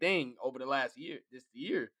Kansas City thing over the last year. This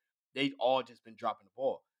year, they've all just been dropping the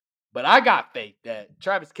ball. But I got faith that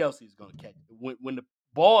Travis Kelce is going to catch it. When the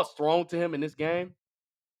ball is thrown to him in this game,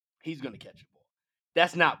 he's going to catch the ball.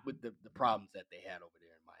 That's not with the problems that they had over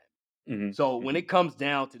there in Miami. Mm-hmm. So when it comes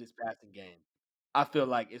down to this passing game, I feel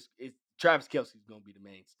like it's Travis Kelce's going to be the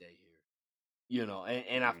mainstay here. You know,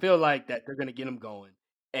 and I feel like that they're going to get him going,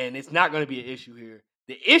 and it's not going to be an issue here.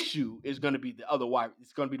 The issue is going to be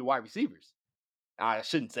it's going to be the wide receivers. I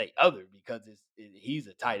shouldn't say other because he's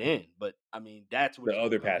a tight end, but I mean that's what The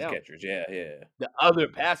other pass catchers, yeah. The other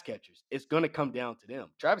pass catchers, it's going to come down to them.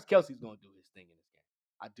 Travis Kelce's going to do his thing in this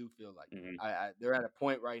game. I do feel like they're at a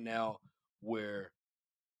point right now where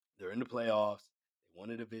they're in the playoffs. They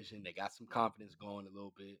won a division. They got some confidence going a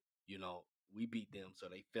little bit. You know, we beat them, so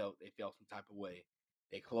they felt some type of way.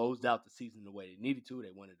 They closed out the season the way they needed to. They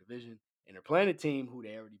won a division, and they're playing a team who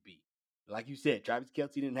they already beat. Like you said, Travis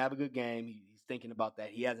Kelce didn't have a good game. He's thinking about that.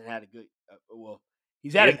 He hasn't had a good.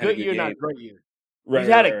 He's had a good year, not a great year. Right, He's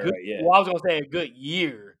had a good. yeah. Well, I was gonna say a good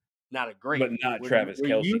year, not a great. But not Travis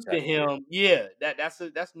Kelce. Used to him, yeah. That's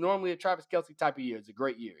normally a Travis Kelce type of year. It's a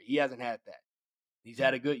great year. He hasn't had that. He's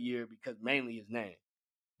had a good year because mainly his name,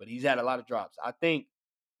 but he's had a lot of drops. I think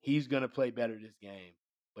he's gonna play better this game,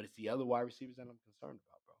 but it's the other wide receivers that I'm concerned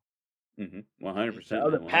about, bro. 100%. The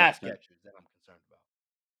other pass catchers that I'm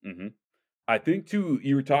concerned about. I think too,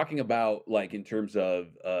 you were talking about like in terms of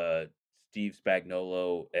Steve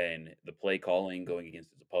Spagnuolo and the play calling going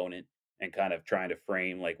against his opponent and kind of trying to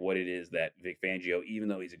frame like what it is that Vic Fangio, even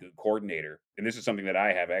though he's a good coordinator, and this is something that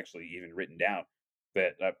I have actually even written down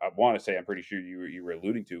that I want to say I'm pretty sure you were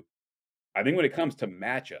alluding to. I think when it comes to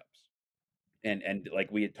matchups and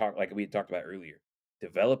like we had talked about earlier,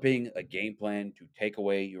 developing a game plan to take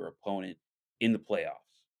away your opponent in the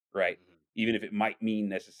playoffs, right? Even if it might mean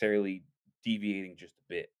necessarily deviating just a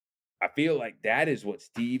bit. I feel like that is what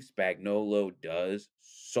Steve Spagnuolo does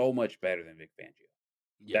so much better than Vic Fangio.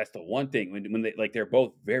 Yeah. That's the one thing when they they're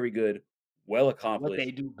both very good, well accomplished. What they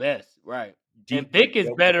do best, right? And Vic is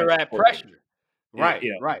better at pressure. Right,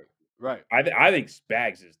 right. I think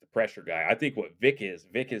Spags is the pressure guy. I think what Vic is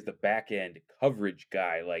the back end coverage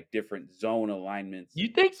guy, like different zone alignments. You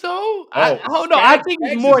think so? I don't know. I think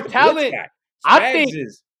he's more talent. I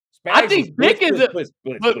think Vic is blitz.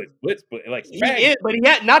 Like Spags, he is, but he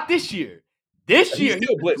had not this year. This year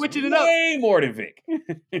he's switching it up way more than Vic.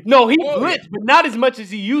 No, he blitzed, but not as much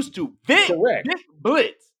as he used to. Vic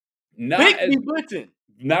blitz. Vic be blitzing.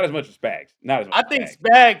 Not as much as Spags. Not as much. I think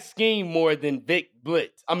Spags scheme more than Vic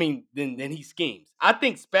blitz. I mean, than he schemes. I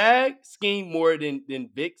think Spags scheme more than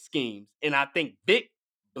Vic schemes, and I think Vic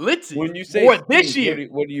blitzes When you say more this schemes, year.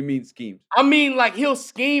 what do you mean schemes? I mean, like he'll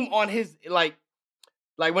scheme on his like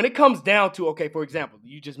when it comes down to okay, for example,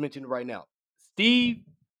 you just mentioned it right now. Steve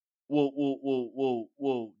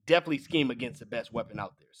will definitely scheme against the best weapon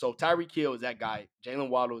out there. So Tyreek Hill is that guy. Jalen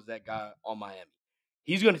Waddle is that guy on Miami.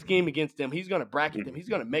 He's going to scheme against them. He's going to bracket them. He's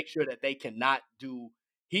going to make sure that they cannot do.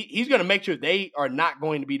 He's going to make sure they are not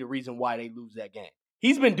going to be the reason why they lose that game.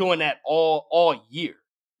 He's been doing that all year.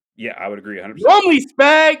 Yeah, I would agree 100%. Normally,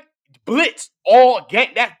 Spag blitz all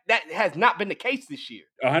game. That has not been the case this year.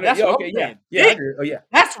 100. That's Yeah, what okay, I'm yeah, saying. yeah, I Vic, agree. Oh yeah,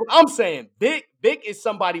 that's what I'm saying. Vic is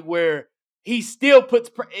somebody where he still puts.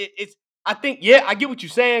 It's. I think. Yeah, I get what you're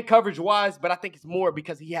saying, coverage wise, but I think it's more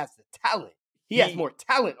because he has the talent. He has more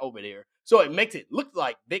talent over there, so it makes it look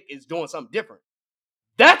like Vic is doing something different.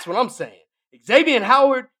 That's what I'm saying. Xavier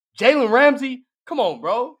Howard, Jalen Ramsey. Come on,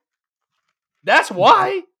 bro. That's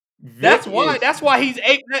why. That's why. That's why he's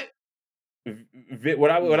eight. Vic,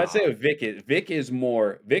 what I say of Vic is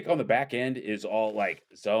more Vic on the back end is all like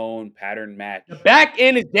zone pattern match. The back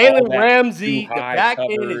end is Jalen Ramsey. too The high back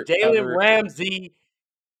end is cover- Jalen cover. Ramsey.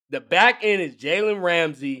 The back end is Jalen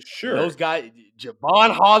Ramsey. Sure. Those guys,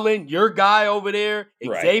 Javon Holland, your guy over there,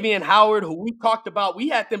 Right. Xavier Howard, who we talked about. We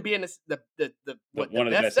had them being the One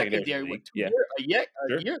of the best secondaries in the league.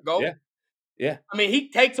 a year ago. Yeah. I mean, he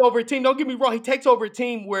takes over a team. Don't get me wrong. He takes over a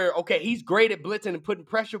team where, okay, he's great at blitzing and putting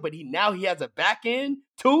pressure, but he has a back end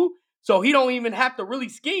too. So he don't even have to really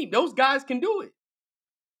scheme. Those guys can do it.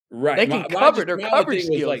 Right. They can cover. Their coverage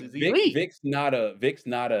skills like is elite. Vic's not a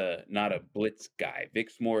blitz guy.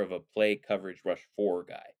 Vic's more of a play coverage rush 4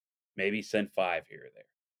 guy. Maybe send 5 here or there.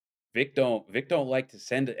 Vic don't like to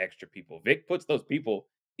send extra people. Vic puts those people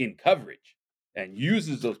in coverage and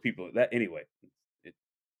uses those people. That anyway.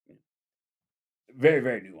 Very,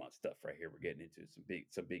 very nuanced stuff right here. We're getting into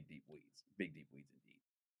some big deep weeds indeed.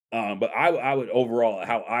 But I would overall,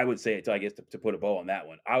 how I would say it, I guess to put a bow on that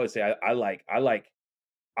one, I would say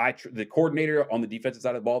the coordinator on the defensive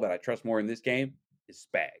side of the ball that I trust more in this game is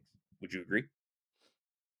Spags. Would you agree?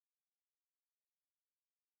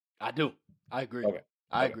 I do. I agree. Okay.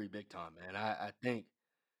 I agree big time, man. I think,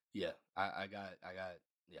 yeah, I got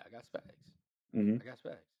Spags. Mm-hmm. I got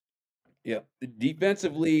Spags. Yeah.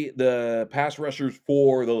 Defensively, the pass rushers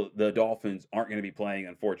for the Dolphins aren't going to be playing,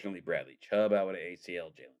 unfortunately. Bradley Chubb out with an ACL,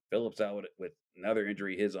 Jalen Phillips out with another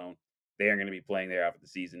injury, his own. They aren't going to be playing there after the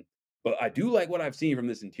season. But I do like what I've seen from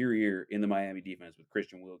this interior in the Miami defense with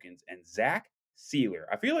Christian Wilkins and Zach Sealer.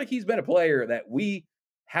 I feel like he's been a player that we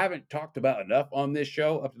haven't talked about enough on this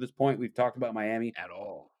show. Up to this point, we've talked about Miami at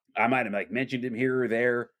all. I might have mentioned him here or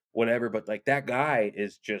there, whatever, but that guy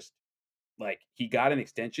is just he got an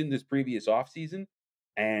extension this previous offseason,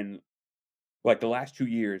 and the last 2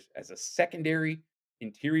 years as a secondary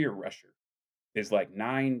interior rusher is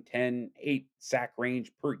 9, 10, 8 sack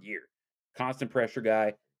range per year. Constant pressure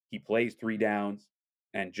guy. He plays 3 downs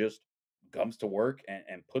and just comes to work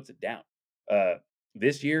and puts it down.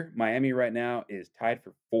 This year, Miami right now is tied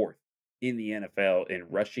for 4th in the NFL in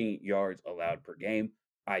rushing yards allowed per game.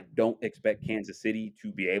 I don't expect Kansas City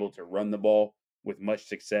to be able to run the ball with much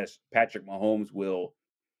success. Patrick Mahomes will,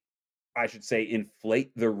 I should say,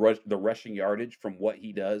 inflate the rushing yardage from what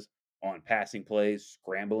he does on passing plays,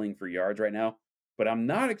 scrambling for yards right now. But I'm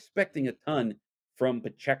not expecting a ton from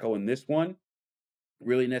Pacheco in this one,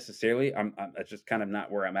 really necessarily. That's just kind of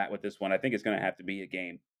not where I'm at with this one. I think it's going to have to be a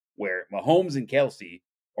game where Mahomes and Kelsey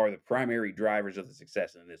are the primary drivers of the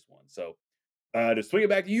success in this one. So to swing it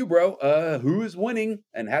back to you, bro, who is winning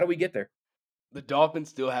and how do we get there? The Dolphins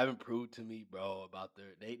still haven't proved to me, bro, about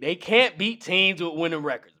they can't beat teams with winning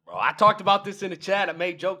records, bro. I talked about this in the chat. I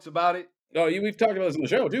made jokes about it. Oh, we've talked about this on the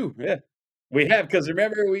show too. Yeah, we have, because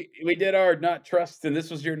remember we did our not trust, and this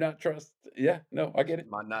was your not trust. Yeah, no, I get it.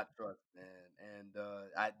 My not trust, man.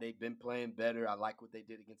 And they've been playing better. I like what they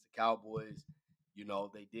did against the Cowboys. You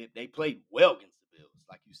know, they played well against the Bills,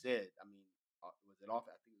 like you said. I mean, was it off?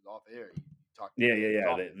 I think it was off air.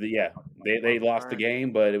 They lost the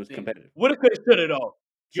game, but it was competitive. Woulda, coulda, shoulda, though.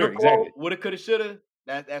 Sure, exactly. Woulda, coulda, shoulda.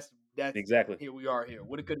 That's exactly. Here we are. Here,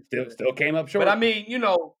 woulda, coulda, shoulda. Still came up short. But I mean,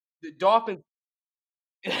 the Dolphins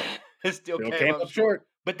still came up short.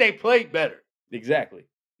 But they played better. Exactly.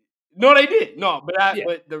 No, they did. No, but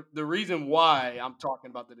but the reason why I'm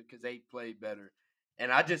talking about that is because they played better,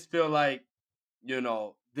 and I just feel like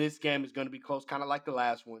this game is going to be close, kind of like the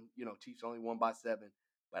last one. Chiefs only won by 7.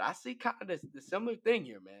 But I see kind of the similar thing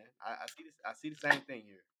here, man. I see the same thing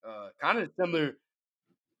here. Kind of similar.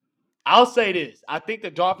 I'll say this. I think the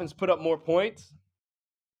Dolphins put up more points,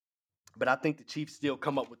 but I think the Chiefs still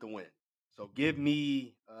come up with the win. So give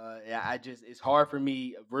me, yeah, it's hard for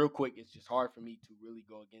me, real quick, it's just hard for me to really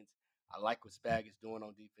go against. I like what Spag is doing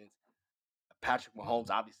on defense. Patrick Mahomes,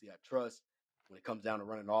 obviously, I trust when it comes down to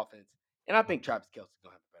running offense. And I think Travis Kelce's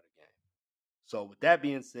going to have a better game. So with that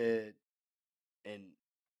being said, and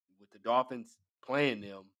with the Dolphins playing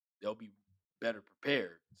them, they'll be better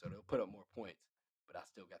prepared. So they'll put up more points. But I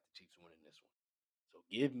still got the Chiefs winning this one. So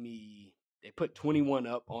give me, they put 21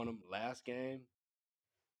 up on them last game.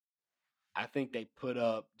 I think they put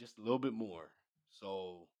up just a little bit more.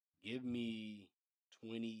 So give me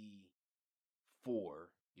 24.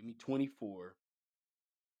 Give me 24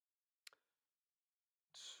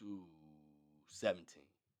 to 17.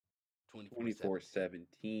 24-17.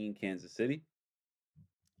 24-17 Kansas City.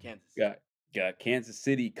 Kansas City. Got Kansas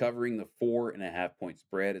City covering the 4.5-point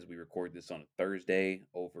spread as we record this on a Thursday.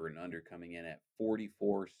 Over and under coming in at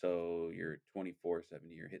 44. So you're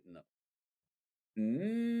 24-70. You're hitting the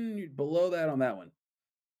you're below that on that one.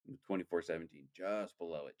 24-17, just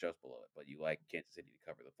below it. But you like Kansas City to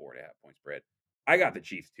cover the 4.5-point spread. I got the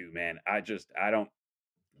Chiefs too, man. I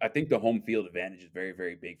think the home field advantage is very,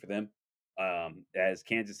 very big for them. As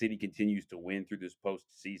Kansas City continues to win through this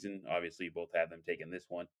postseason, obviously both have them taking this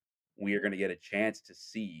one. We are going to get a chance to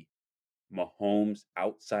see Mahomes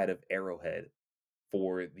outside of Arrowhead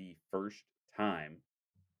for the first time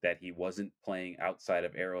that he wasn't playing outside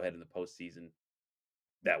of Arrowhead in the postseason.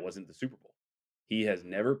 That wasn't the Super Bowl. He has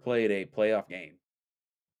never played a playoff game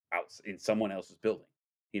out in someone else's building.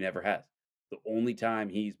 He never has. The only time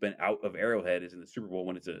he's been out of Arrowhead is in the Super Bowl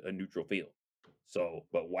when it's a neutral field. So,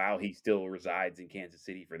 but while he still resides in Kansas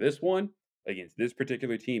City for this one against this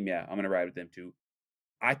particular team, yeah, I'm going to ride with them too.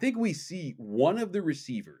 I think we see one of the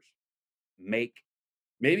receivers make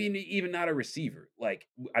maybe even not a receiver. Like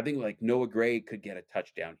I think like Noah Gray could get a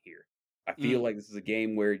touchdown here. I feel like this is a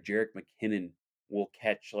game where Jerick McKinnon will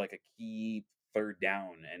catch like a key third down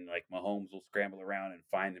and like Mahomes will scramble around and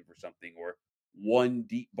find him for something, or one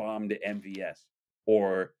deep bomb to MVS,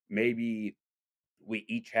 or maybe we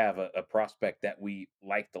each have a prospect that we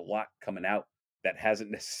liked a lot coming out that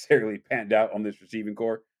hasn't necessarily panned out on this receiving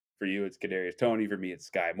core. For you, it's Kadarius Toney. For me, it's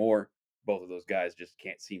Sky Moore. Both of those guys just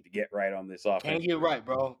can't seem to get right on this offense. Can't get right,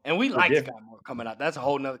 bro. And we like Sky Moore coming out. That's a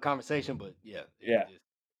whole nother conversation. But yeah,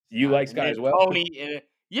 you like Sky as well? Tony,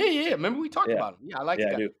 yeah. Remember we talked about him. Yeah, I like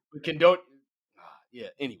Sky. I do. We condone. Yeah.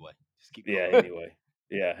 Anyway, just keep going. Anyway,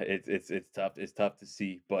 it's tough. It's tough to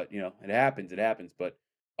see, but it happens. It happens. But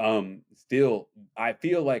still, I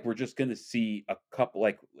feel like we're just gonna see a couple.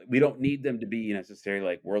 Like we don't need them to be necessarily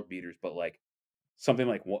like world beaters, but like something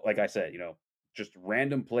like I said, just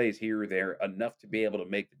random plays here or there enough to be able to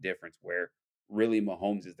make the difference. Where really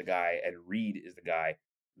Mahomes is the guy and Reed is the guy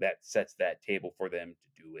that sets that table for them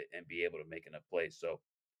to do it and be able to make enough plays. So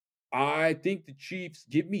I think the Chiefs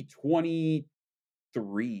give me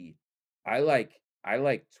 23. I like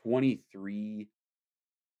 23.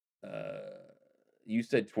 You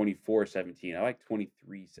said 24-17. I like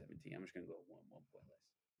 23-17. I'm just gonna go one play less.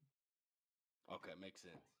 Okay, makes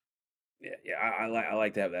sense. Yeah. I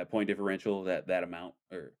like to have that point differential, that amount.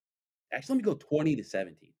 Or actually, let me go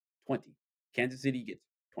 20-17. 20. Kansas City gets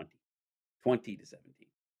 20. 20-17.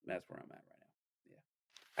 That's where I'm at right now. Yeah.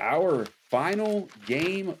 Our final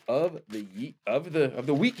game of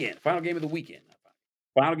the weekend. Final game of the weekend.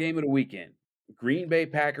 Final game of the weekend. Green Bay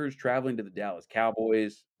Packers traveling to the Dallas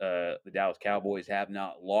Cowboys. The Dallas Cowboys have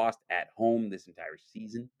not lost at home this entire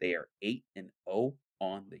season. They are 8-0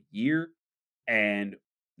 on the year. And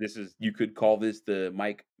you could call this the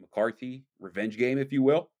Mike McCarthy revenge game, if you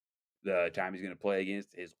will. The time he's going to play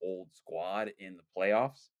against his old squad in the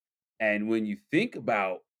playoffs. And when you think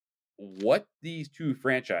about what these two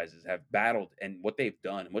franchises have battled and what they've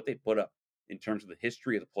done and what they've put up in terms of the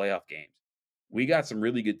history of the playoff games, we got some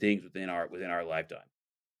really good things within our lifetime.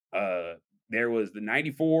 There was the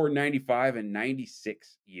 94, 95, and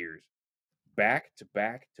 96 years, back to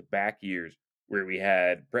back to back years where we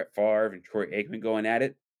had Brett Favre and Troy Aikman going at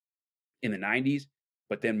it in the 90s.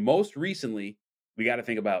 But then most recently, we got to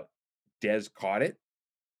think about Dez caught it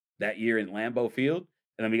that year in Lambeau Field.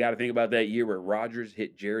 And then we got to think about that year where Rodgers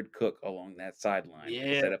hit Jared Cook along that sideline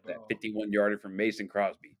and set up that 51-yarder from Mason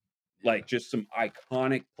Crosby. Yeah. Like just some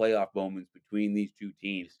iconic playoff moments between these two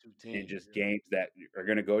teams and just games that are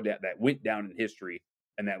going to go down, that went down in history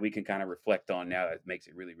and that we can kind of reflect on now. That makes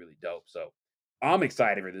it really, really dope. So I'm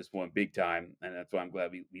excited for this one big time. And that's why I'm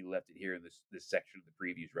glad we left it here in this section of the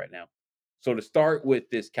previews right now. So to start with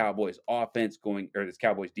this Cowboys this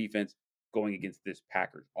Cowboys defense going against this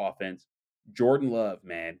Packers offense, Jordan Love,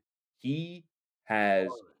 man, he has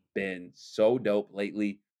been so dope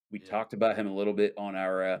lately. We talked about him a little bit on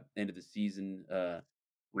our end of the season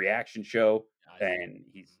reaction show, ICU. and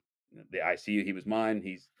he's the ICU. He was mine. That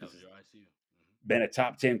This was has your ICU. been a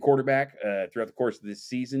top 10 quarterback throughout the course of this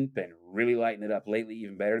season. Been really lighting it up lately,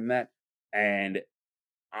 even better than that. And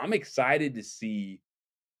I'm excited to see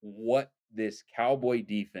what this Cowboy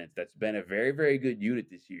defense, that's been a very, very good unit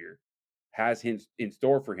this year, has in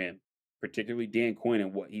store for him, particularly Dan Quinn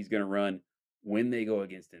and what he's going to run when they go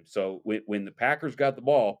against him. So when the Packers got the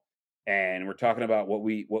ball, and we're talking about what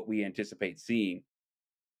we anticipate seeing,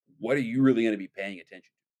 what are you really going to be paying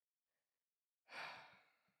attention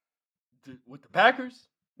With the Packers?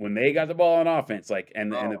 when they got the ball on offense, like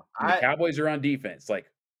and Bro, the Cowboys are on defense, like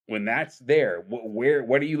when that's there,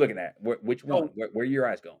 what are you looking at? Which one? so Where are your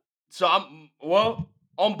eyes going? so I'm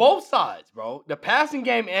on both sides, bro. The passing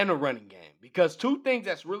game and the running game. Because two things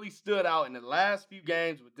that's really stood out in the last few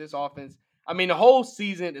games with this offense. I mean, the whole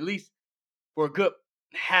season, at least for a good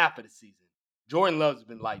half of the season, Jordan Love has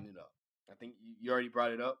been lighting it up. I think you already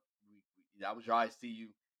brought it up. That was your ICU.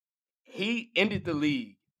 He ended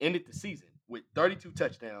the season with 32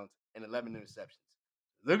 touchdowns and 11 interceptions.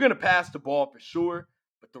 They're going to pass the ball for sure,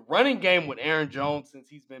 but the running game with Aaron Jones, since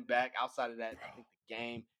he's been back outside of that, I think the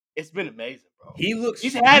game, it's been amazing, bro. He looks.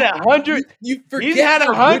 He's had 100. You He's forget had how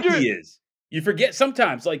good 100. he is. You forget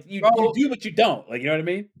sometimes, like you Bro, do, but you don't. Like you know what I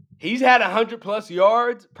mean? he's had 100+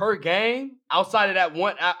 yards per game. Outside of that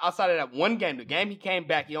one game, the game he came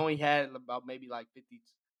back, he only had about maybe like 50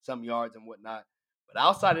 some yards and whatnot. But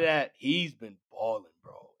outside of that, he's been balling,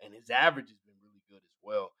 bro, and his average has been really good as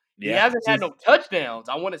well. He Yeah. hasn't had no touchdowns.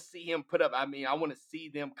 I want to see him put up. I mean, I want to see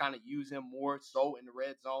them kind of use him more so in the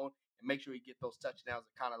red zone and make sure he get those touchdowns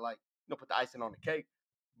and kind of like put the icing on the cake.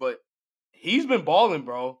 But he's been balling,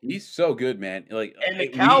 bro. He's so good, man. Like And the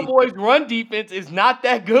Cowboys' run defense is not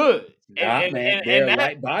that good. man. They're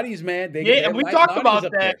light bodies, man. And we talked about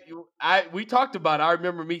that. We talked about it. I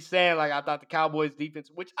remember me saying like I thought the Cowboys' defense,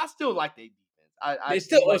 which I still like their defense. They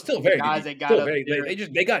still very guys good. that got up there.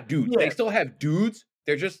 They got dudes. Yeah. They still have dudes.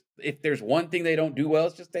 They're just, if there's one thing they don't do well,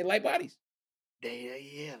 it's just they light bodies.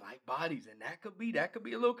 They like bodies, and that could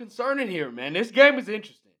be a little concerning here, man. This game is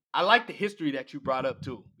interesting. I like the history that you brought up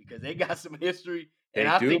too, because they got some history.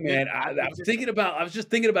 They do, man. I was just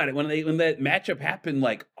thinking about it when that matchup happened.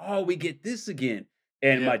 Like, oh, we get this again.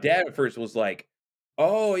 And my dad at first was like,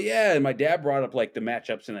 oh yeah. And my dad brought up like the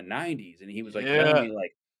matchups in the '90s, and he was like telling me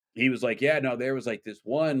like yeah, no, there was like this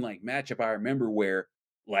one like matchup I remember where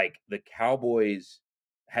like the Cowboys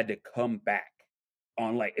had to come back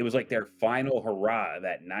on like it was like their final hurrah,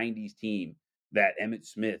 that '90s team, that Emmitt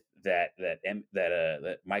Smith, that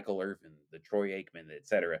Michael Irvin, the Troy Aikman,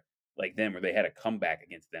 etc. Like them, where they had a comeback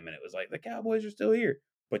against them, and it was like the Cowboys are still here.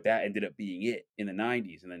 But that ended up being it in the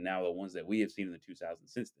 '90s, and then now the ones that we have seen in the 2000s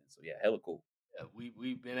since then. So yeah, hella cool.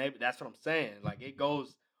 We've been able. That's what I'm saying. Like it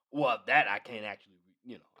goes. Well, that I can't actually.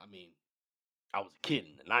 I mean, I was a kid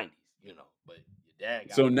in the '90s. But your dad.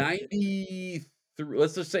 Got so 93.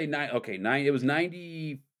 Let's just say nine. Okay, nine. It was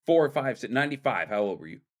 94 or 5. 95. How old were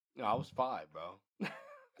you? No, I was 5, bro. I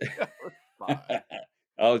was 5.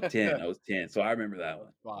 I was 10. I was 10. So I remember that one.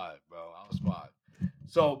 5, bro. I was 5.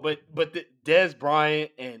 So, but the Dez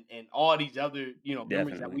Bryant and all these other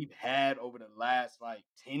memories that we've had over the last like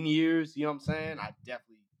 10 years. You know what I'm saying? I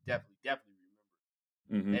definitely remember.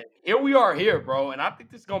 Mm-hmm. And here we are here, bro. And I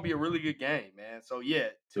think this is gonna be a really good game, man. So yeah,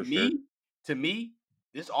 to me,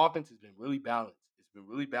 this offense has been really balanced. It's been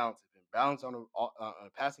really balanced. It's been balanced on a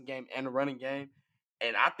passing game and a running game,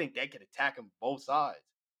 and I think they can attack them both sides.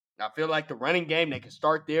 I feel like the running game, they can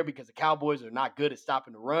start there because the Cowboys are not good at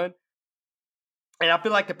stopping the run. And I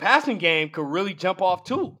feel like the passing game could really jump off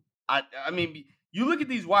too. I mean, you look at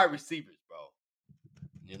these wide receivers,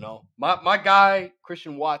 bro. My guy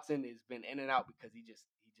Christian Watson has been in and out because he just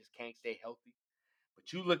can't stay healthy.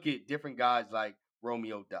 But you look at different guys like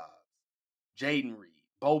Romeo Doubs, Jaden Reed,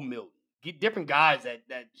 Bo Milton, get different guys that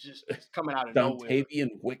just coming out of nowhere. Dontavian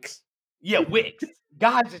Wicks. Yeah, Wicks.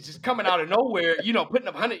 Guys that's just coming out of nowhere, putting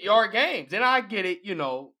up 100-yard games. And I get it,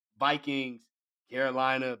 Vikings,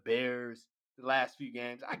 Carolina, Bears, the last few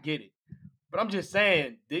games. I get it. But I'm just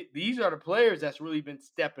saying, these are the players that's really been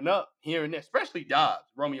stepping up here and there, especially Dobbs,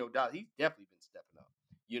 Romeo Dobbs. He's definitely been stepping up.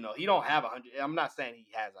 He don't have 100. I'm not saying he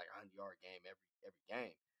has like a 100-yard game every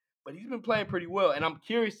game, but he's been playing pretty well. And I'm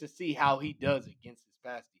curious to see how he does against his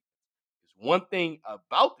pass defense. Because one thing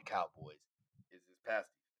about the Cowboys is his pass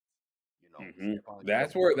defense.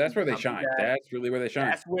 That's where they shine. That's really where they shine.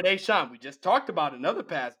 That's where they shine. We just talked about another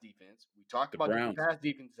pass defense. We talked about the pass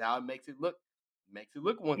defense, how it makes it look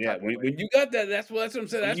one type of way. When you got that, that's what I'm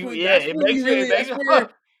saying. That's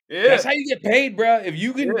how you get paid, bro. If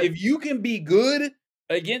you can be good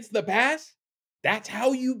against the pass, That's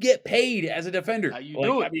how you get paid as a defender. How you Like,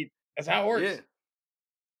 do I it? mean, that's how it works. Yeah,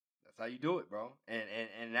 that's how you do it, bro.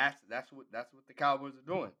 And that's what the Cowboys are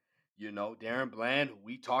doing. You know, Darren Bland, who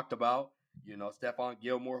we talked about. You know, Stephon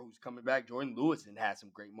Gilmore, who's coming back. Jordan Lewis and had some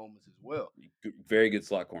great moments as well. Very good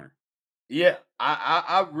slot corner. Yeah,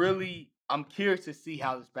 I really I'm curious to see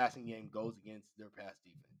how this passing game goes against their pass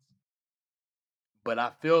defense. But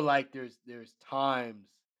I feel like there's times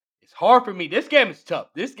it's hard for me. This game is tough.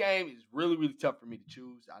 This game is really, really tough for me to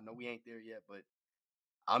choose. I know we ain't there yet, but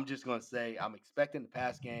I'm just gonna say I'm expecting the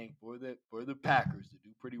pass game for the Packers to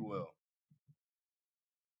do pretty well.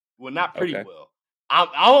 Well, not pretty Okay. well. I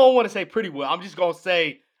don't want to say pretty well. I'm just gonna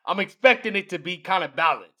say I'm expecting it to be kind of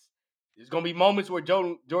balanced. There's gonna be moments where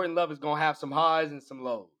Jordan Love is gonna have some highs and some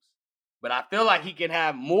lows, but I feel like he can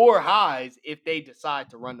have more highs if they decide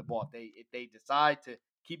to run the ball. If they decide to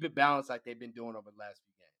keep it balanced like they've been doing over the last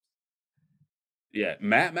few games. Yeah,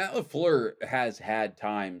 Matt LaFleur has had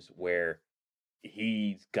times where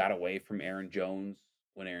he's got away from Aaron Jones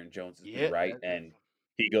when Aaron Jones has been Yeah, right, and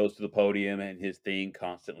he goes to the podium, and his thing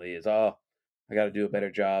constantly is, "Oh, I got to do a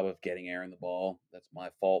better job of getting Aaron the ball. That's my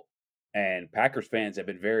fault." And Packers fans have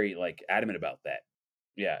been very like adamant about that.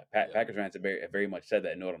 Yeah, yeah, Packers fans have very much said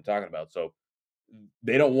that and know what I'm talking about. So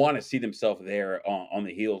they don't want to see themselves there on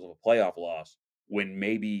the heels of a playoff loss when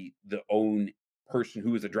maybe the own person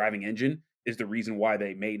who is a driving engine is the reason why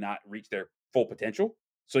they may not reach their full potential.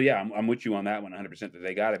 So yeah, I'm with you on that one 100% that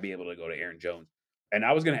they got to be able to go to Aaron Jones. And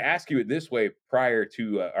I was going to ask you it this way prior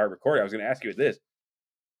to our recording. I was going to ask you it this.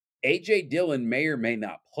 AJ Dillon may or may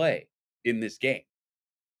not play in this game.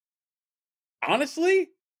 Honestly,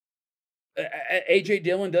 AJ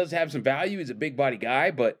Dillon does have some value. He's a big body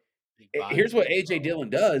guy, but big body. here's what AJ Dillon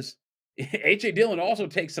does. AJ Dillon also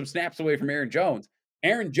takes some snaps away from Aaron Jones.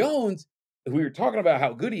 Aaron Jones, we were talking about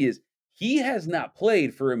how good he is. He has not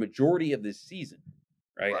played for a majority of this season,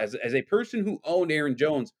 right? Right. As a person who owned Aaron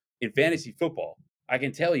Jones in fantasy football, I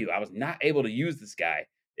can tell you I was not able to use this guy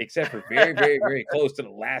except for very, very, very close to the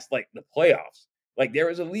last, like the playoffs. Like there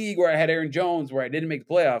was a league where I had Aaron Jones where I didn't make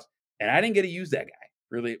the playoffs, and I didn't get to use that guy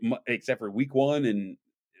really, except for week 1 and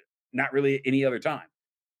not really any other time.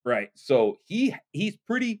 Right. So he's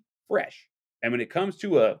pretty fresh. And when it comes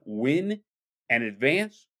to a win and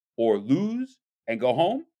advance or lose and go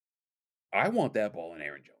home, I want that ball in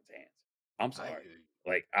Aaron Jones' hands. I'm I sorry. hear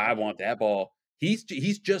you. Like I I hear want you. that ball. He's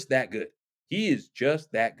just that good. He is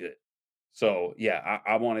just that good. So yeah,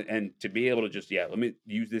 I want it and to be able to just let me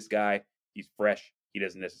use this guy. He's fresh. He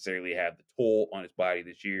doesn't necessarily have the toll on his body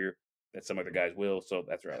this year that some other guys will. So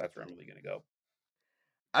that's right. That's where I'm really gonna go.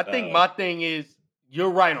 I think my thing is you're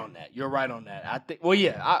right on that. You're right on that. I think. Well,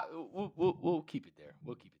 yeah. We'll keep it there.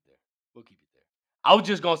 We'll keep it there. We'll keep it there. I was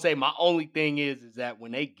just gonna say my only thing is that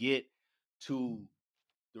when they get to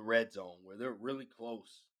the red zone where they're really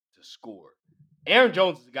close to score, Aaron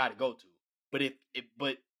Jones is the guy to go to.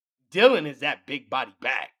 But Dylan is that big body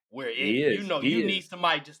back where He is. you He need is.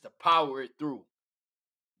 somebody just to power it through.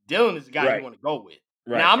 Dylan is the guy you Right. want to go with.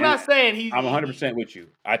 Right. Now I'm And not saying I'm 100% with you.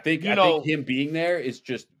 you I think know him being there is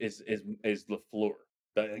just is LaFleur.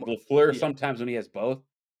 Like LaFleur yeah. sometimes when he has both,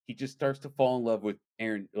 he just starts to fall in love with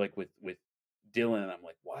Aaron, like with Dylan, and I'm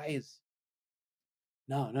like, why is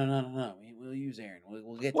no. We'll use Aaron.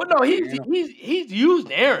 We'll get to Well, no, Aaron. he's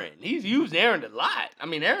used Aaron. He's used Aaron a lot. I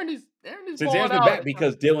mean, Aaron is Since Aaron's balling been out. back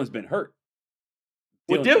because Dylan's been hurt.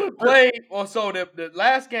 Well, Dylan's been Dylan hurt. played. Well, so the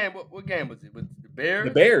last game, what game was it? With the Bears,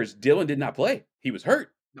 The Bears, Dylan did not play. He was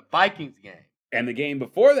hurt. the Vikings game. And the game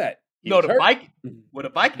before that, he No, was the hurt. Vikings. Well, the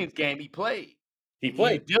Vikings game he played. He And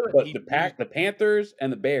played. used Dylan. But He the Panthers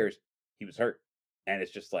and the Bears, he was hurt. And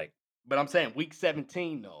it's just like, but I'm saying week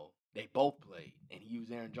 17 though, they both played, and he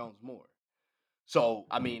used Aaron Jones more. So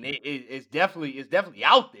I mean, it's definitely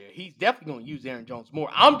out there. He's definitely going to use Aaron Jones more.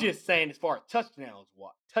 I'm just saying, as far as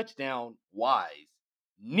touchdown wise,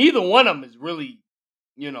 neither one of them is really,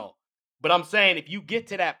 you know. But I'm saying if you get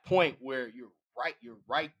to that point where you're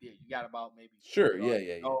right there. You got about maybe 4 sure, yards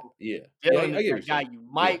yeah. to go. Yeah. Dylan I is get what you're that guy saying. you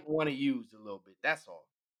might want to use a little bit. That's all.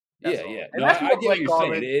 That's all. Yeah. And No, that's I what get what play you're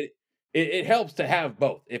calling. saying. It helps to have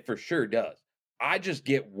both. It for sure does. I just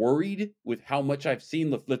get worried with how much I've seen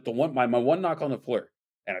the one my one knock on LaFleur.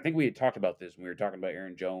 And I think we had talked about this when we were talking about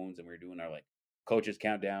Aaron Jones and we were doing our like coaches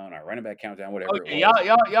countdown, our running back countdown, whatever Okay, it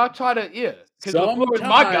was. y'all try to because LaFleur is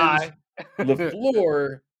my Sometimes guy.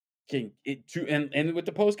 LaFleur can and with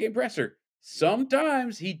the post game presser,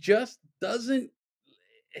 sometimes he just doesn't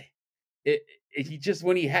he just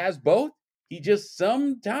when he has both, he just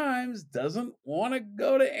sometimes doesn't want to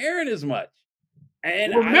go to Aaron as much.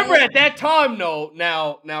 And I Remember don't at that time, though.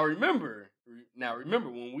 Now remember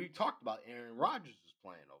when we talked about Aaron Rodgers was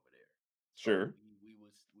playing over there. Sure. we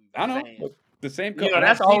was I know. saying, Look, the same and I've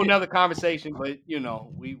that's a seen whole it. nother conversation. But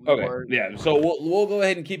we Okay. were. Yeah. So we'll go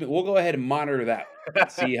ahead and keep it. We'll go ahead and monitor that one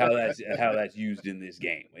and see how that's used in this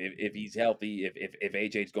game. If he's healthy, if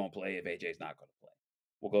AJ's going to play, if AJ's not going to play,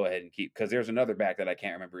 we'll go ahead and keep because there's another back that I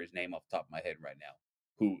can't remember his name off the top of my head right now.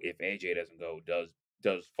 Who, if AJ doesn't go,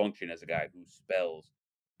 does function as a guy who spells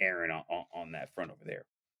Aaron on that front over there.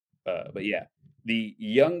 But yeah, the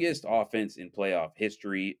youngest offense in playoff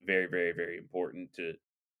history, very, very, very important to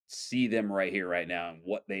see them right here, right now, and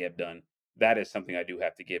what they have done. That is something I do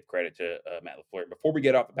have to give credit to Matt LaFleur. Before we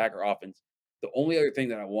get off the Packer offense, the only other thing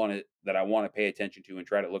that I want to pay attention to and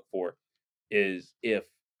try to look for is if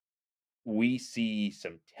we see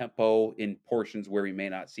some tempo in portions where we may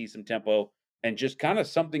not see some tempo, and just kind of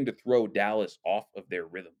something to throw Dallas off of their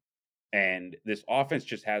rhythm. And this offense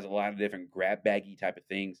just has a lot of different grab baggy type of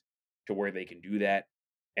things to where they can do that.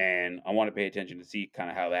 And I want to pay attention to see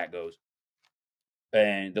kind of how that goes.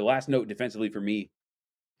 And the last note defensively for me,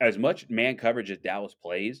 as much man coverage as Dallas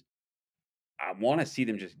plays, I want to see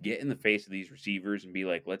them just get in the face of these receivers and be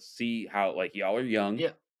like, let's see how, like, y'all are young. Yeah,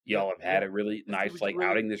 yeah, Y'all have yeah. had a really Let's see nice what you like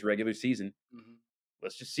really. outing this regular season. Mhm.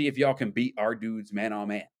 Let's just see if y'all can beat our dudes man on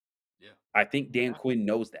man. Yeah. I think Dan Quinn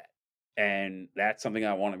knows that. And that's something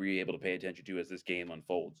I want to be able to pay attention to as this game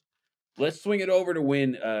unfolds. Let's swing it over to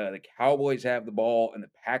when the Cowboys have the ball and the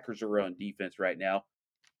Packers are on defense right now.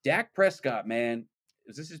 Dak Prescott, man,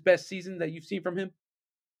 is this his best season that you've seen from him?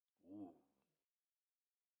 Ooh.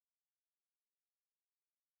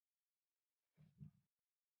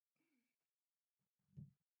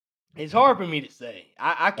 It's hard for me to say.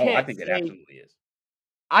 I Oh, I can't think it say. absolutely is.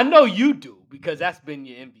 I know you do because that's been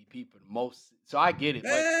your MVP for the most. So I get it. But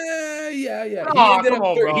Yeah. He oh, ended come up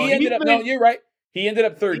on, third. bro. He ended He's up. No, been. you're right. He ended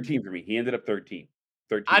up third He, team for me. He ended up third team.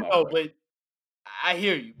 Third I team all know, pro. but I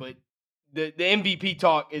hear you. But the MVP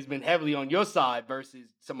talk has been heavily on your side versus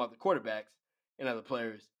some other quarterbacks and other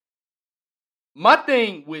players. My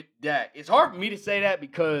thing with Dak, it's hard for me to say that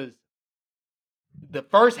because the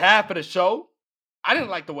first half of the show, I didn't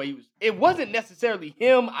like the way he was. It wasn't necessarily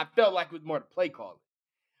him. I felt like it was more the play calling.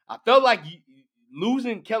 I felt like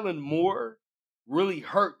losing Kellen Moore really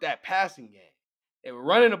hurt that passing game. They were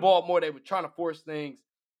running the ball more. They were trying to force things,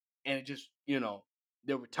 and it just,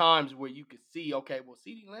 there were times where you could see, okay, well,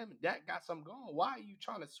 CeeDee Lamb and Dak got something going. Why are you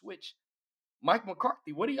trying to switch Mike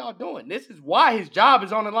McCarthy? What are y'all doing? This is why his job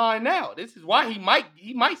is on the line now. This is why he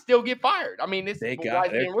might still get fired. I mean, this is why he's They're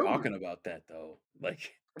getting rumored. talking about that though.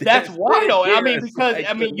 Like they're That's why sitting though. I here mean, as because like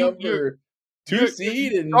I the mean, number two you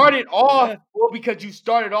seed and started off yeah. well because you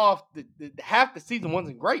started off the half the season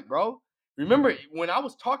wasn't great, bro. Remember when I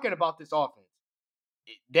was talking about this offense,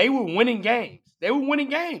 they were winning games. They were winning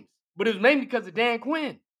games, but it was mainly because of Dan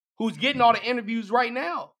Quinn, who's getting all the interviews right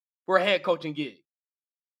now for a head coaching gig.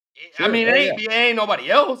 I Sure. mean, it ain't nobody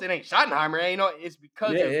else. It ain't Schottenheimer. It ain't no. It's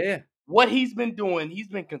because of Yeah. what he's been doing. He's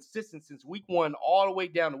been consistent since week 1 all the way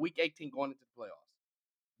down to week 18 going into the playoffs.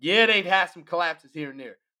 Yeah, they've had some collapses here and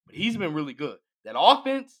there, but he's been really good. That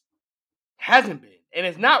offense hasn't been. And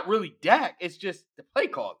it's not really Dak. It's just the play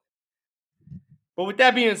call. But with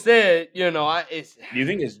that being said, it's. Do you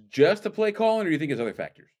think it's just a play calling, or do you think it's other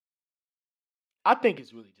factors? I think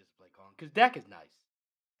it's really just play calling because Dak is nice.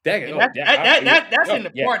 Dak, And oh, Dak, that's oh, in the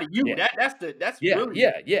part of you. yeah, That's yeah, really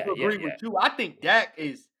yeah, yeah, to yeah, agree yeah. with you. I think Dak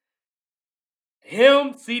is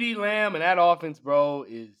him, CeeDee Lamb, and that offense, bro,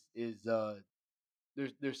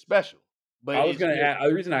 they're special. But I was it's gonna just ask,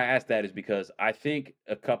 the reason I asked that is because I think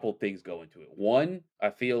a couple things go into it. One, I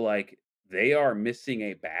feel like they are missing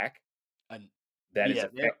a back an, that is yeah,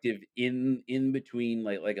 effective in between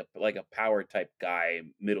like a power type guy,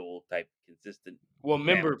 middle type, consistent well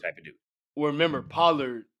manner remember type of dude. remember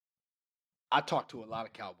Pollard. I talked to a lot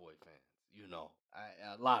of Cowboy fans.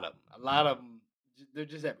 A lot of them. They're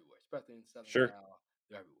just everywhere, especially in Southern Sure. Cal.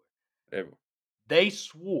 They're everywhere. Everyone. They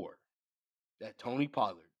swore that Tony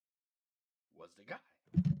Pollard was the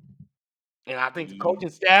guy, and I think the coaching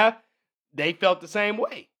staff they felt the same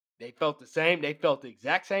way. They felt the same. They felt the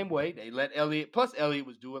exact same way. They let Elliott. Plus, Elliott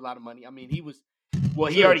was due a lot of money. I mean, he was.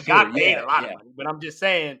 Well, he Sure, already got paid yeah, a lot of yeah. money. But I'm just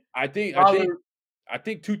saying, I think Pollard.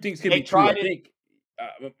 two things can They be true. I tried it. think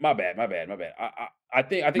my bad. I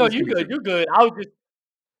think No, this you can be good. true. You're good. I was just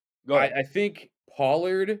go ahead. I think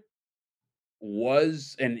Pollard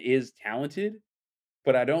was and is talented,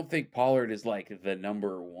 but I don't think Pollard is like the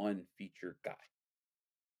number one feature guy.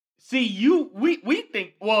 See, we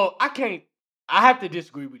think. Well, I can't. I have to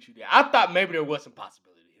disagree with you there. I thought maybe there was some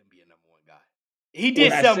possibility of him being number one guy. He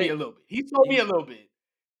did When I sell me say a little bit. He sold me a little bit.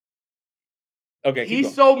 okay, keep He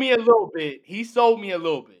going. sold me a little bit. He sold me a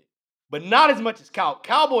little bit, but not as much as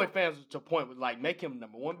Cowboy fans to a point was like make him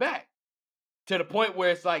number one back. to the point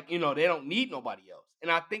where it's like, they don't need nobody else.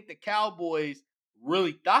 And I think the Cowboys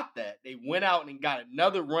really thought that. They went out and got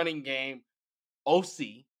another running game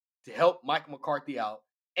OC to help Mike McCarthy out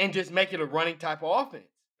and just make it a running type of offense.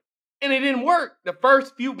 And it didn't work. The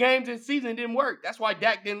first few games in the season didn't work. That's why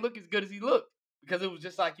Dak didn't look as good as he looked. Because it was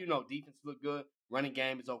just like, defense looked good, running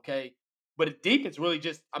game is okay. But the defense really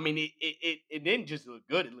just, it didn't just look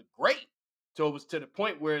good, it looked great. So it was to the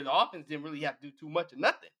point where the offense didn't really have to do too much of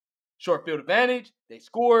nothing. Short field advantage, they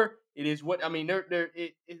score. It is what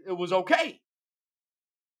it was okay.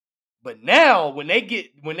 But now when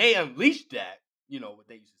they unleash Dak, what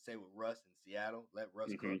they used to say with Russ in Seattle, let Russ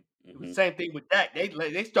cook. It was the same thing with Dak.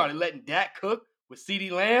 They started letting Dak cook with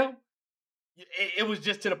CeeDee Lamb. It was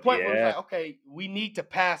just to the point where it's Yeah. like, okay, we need to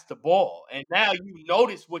pass the ball. And now you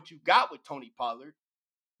notice what you got with Tony Pollard.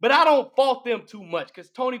 But I don't fault them too much because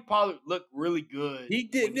Tony Pollard looked really good. He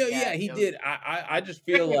did. when No, yeah, had he Kelly. did. I just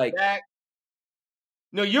Stick feel with like Dak.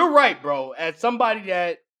 No, you're right, bro. As somebody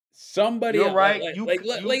that somebody you're else, right, like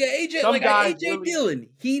a AJ, some like a guys AJ really Dillon.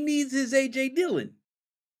 He needs his AJ Dillon.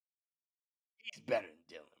 he's better than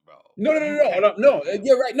Dillon, bro. No, no, You no, no, can't no, put no. him.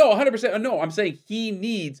 You're right. No, 100%. No, I'm saying he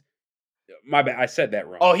needs. My bad. I said that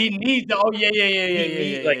wrong. Oh, he needs the. Oh, yeah, yeah, yeah, yeah, He yeah,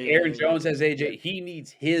 need yeah, like yeah, Aaron yeah, yeah, Jones has yeah, AJ. He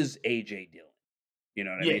needs his AJ Dillon. You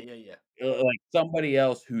know what I yeah, mean? yeah, yeah. Like somebody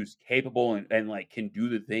else who's capable and like can do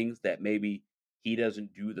the things that maybe he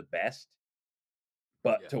doesn't do the best,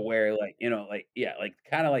 but Yeah. to where like like yeah, like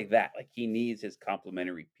kind of like that. Like he needs his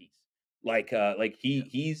complementary piece. Like Yeah.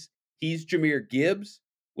 he's Jameer Gibbs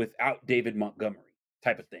without David Montgomery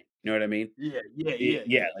type of thing. You know what I mean? Yeah, yeah, It, yeah, yeah,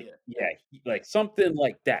 yeah, like yeah. yeah, like something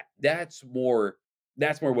like that. That's more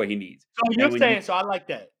what he needs. So And you're when you saying, so I like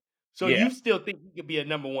that. So yeah, you still think he could be a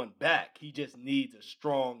number one back? He just needs a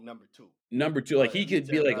strong number two. number 2, like, he Needs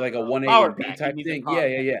could a, be like a 1A, power 1B back. He type needs a thing. power Yeah,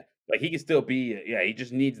 yeah, back. yeah. Like, he could still be yeah, he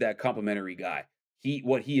just needs that complimentary guy.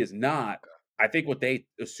 What he is not, Okay. I think what they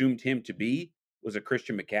assumed him to be was a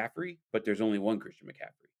Christian McCaffrey, but there's only one Christian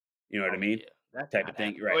McCaffrey. You know what I Oh mean? yeah, that's Type of not thing,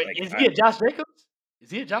 happening. right? Wait, Like, is he a Josh Jacobs?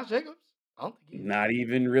 Is he a Josh Jacobs? I don't think he is. not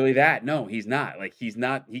even really that. No, he's not. Like, he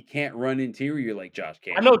can't run interior like Josh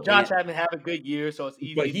I can. know He Josh can't haven't had a good year, so it's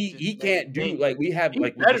but easy to he just he say can't do things. like we have He's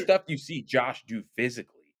like with the better. stuff you see Josh do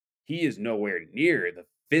physically. He is nowhere near the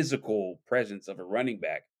physical presence of a running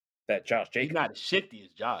back that Josh He's Jacobs not as is. shifty as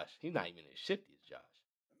Josh. He's not even as shifty as Josh.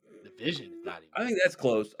 The vision is not even I think as that's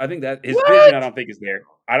close. I think that his vision, I what? don't think is there.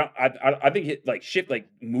 I don't. I think hit like shift like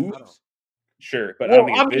I don't. moves, sure, but I don't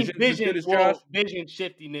Well, think I his mean vision's as good vision. as Josh. Well, vision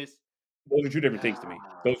shiftiness. Those are two different things to me.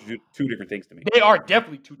 Those are ah, two different things to me. They are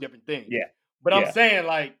definitely two different things. Yeah, But I'm yeah. saying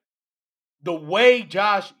like the way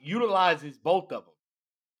Josh utilizes both of them,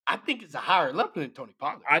 I think it's a higher level than Tony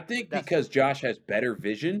Pollard. I But think that's because just me. Josh has better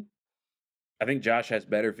vision. I think Josh has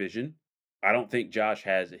better vision. I don't think Josh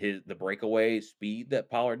has the breakaway speed that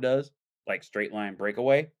Pollard does, like straight line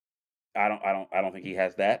breakaway. I don't think he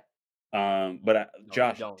has that. But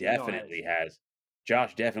No, he don't. He don't have.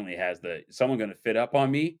 Josh definitely has the someone going to fit up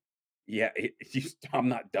on me. Yeah, I'm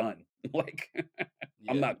not done. Like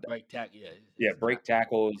I'm Yeah, not done. break tack. Yeah, Yeah, his break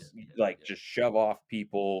tackles. Yeah, tackles, yeah, like yeah. just shove off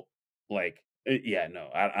people. Like yeah, no,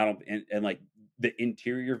 I don't. And like the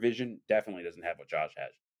interior vision definitely doesn't have what Josh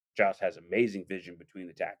has. Josh has amazing vision between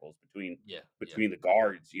the tackles, Yeah, yeah. between the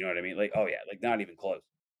guards. You know what I mean? Like oh yeah, like not even close,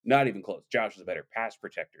 not even close. Josh is a better pass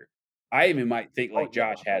protector. I even might think Oh like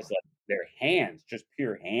yeah, Josh by has far. like their hands, just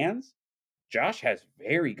pure hands. Josh has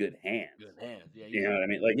very good hands. Good hands. Yeah, he You know do. what I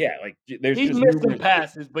mean? Like yeah, like there's He's just missed some numerous.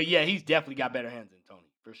 passes, but yeah, he's definitely got better hands than Tony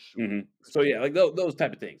for sure. For So yeah, sure. like those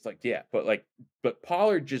type of things. Like yeah, but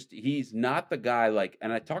Pollard just he's not the guy like,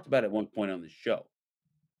 and I talked about it at one point on the show.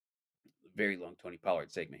 Very long Tony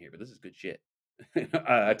Pollard segment here, but this is good shit.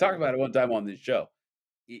 I talked about it one time on this show.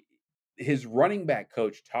 He- His running back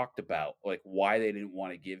coach talked about like why they didn't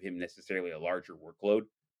want to give him necessarily a larger workload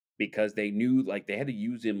because they knew like they had to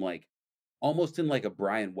use him like almost in like a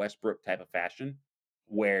Brian Westbrook type of fashion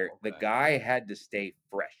where Ooh, the okay. guy had to stay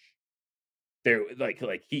fresh. There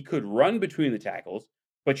like he could run between the tackles,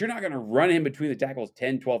 but you're not gonna run him between the tackles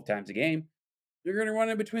 10, 12 times a game. You're gonna run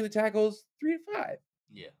him between the tackles 3 to 5.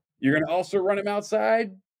 Yeah. You're gonna also run him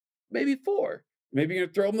outside maybe 4. Maybe you're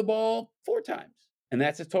gonna throw him the ball 4 times, and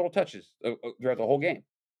that's his total touches throughout the whole game.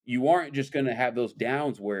 You aren't just gonna have those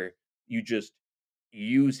downs where you just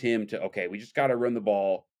use him to, okay, we just gotta run the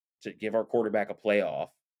ball to give our quarterback a playoff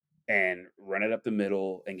and run it up the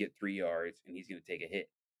middle and get 3 yards, and he's gonna take a hit.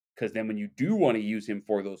 Because then when you do want to use him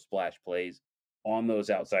for those splash plays on those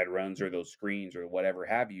outside runs or those screens or whatever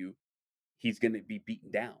have you, he's going to be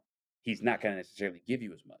beaten down. He's not going to necessarily give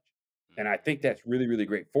you as much. And I think that's really, really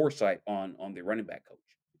great foresight on the running back coach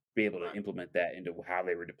to be able to Right. implement that into how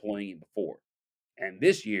they were deploying him before. And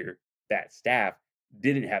this year, that staff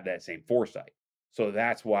didn't have that same foresight. So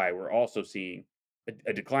that's why we're also seeing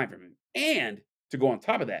a decline from him. And to go on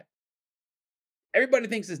top of that, everybody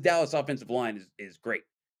thinks this Dallas offensive line is great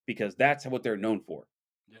because that's what they're known for.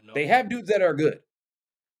 They're known They for have it. dudes that are good. Not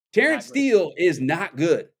Terrence great. Steele is not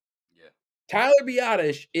good. Yeah. Tyler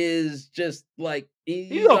Biotish is just like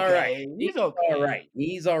He's all right. okay. He's He's okay. all right.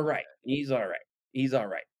 He's all He's right. okay. He's all right. He's all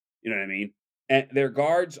right. You know what I mean? And their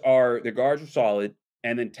guards are solid,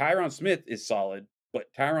 and then Tyron Smith is solid, but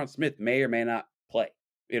Tyron Smith may or may not play.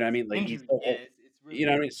 You know what I mean? Like he's Injury. so Yeah, old. it's really You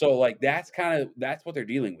know what I mean? So like yeah. that's what they're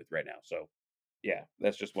dealing with right now. So yeah,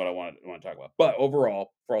 that's just what I want to talk about. But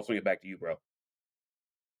overall, for I'll swing it back to you, bro.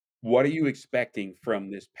 What are you expecting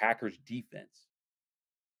from this Packers defense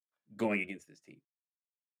going against this team?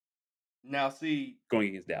 Now see, Going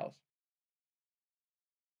against Dallas?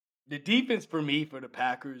 the defense for me for the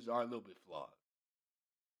Packers are a little bit flawed.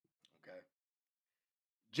 Okay.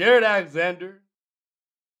 Jared Alexander,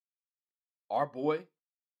 our boy,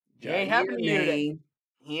 he ain't having Jair, the year that man.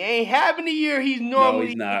 he ain't having the year he's No, he's normally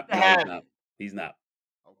used not. to No, he's having. not. He's not.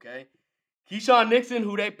 Okay. Keyshawn Nixon,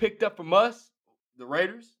 who they picked up from us, the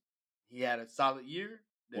Raiders, he had a solid year.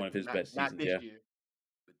 One of his Not best not seasons, this yeah. year,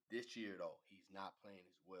 but this year though, he's not playing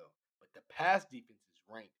as well. But the pass defense is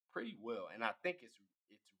ranked pretty well, and I think it's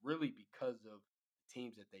really because of the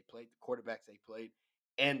teams that they played, the quarterbacks they played,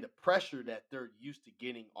 and the pressure that they're used to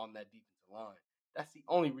getting on that defensive line. That's the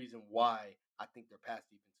only reason why I think their pass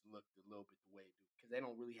defense looked a little bit the way it do, because they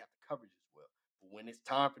don't really have the coverage as well. But when it's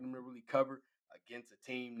time for them to really cover against a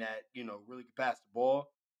team that really can pass the ball,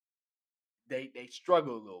 they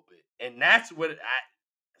struggle a little bit, and that's what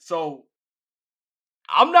so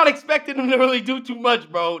I'm not expecting them to really do too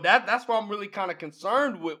much, bro. That's why I'm really kind of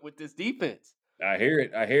concerned with this defense. I hear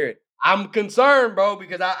it. I hear it. I'm concerned, bro,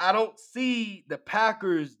 because I don't see the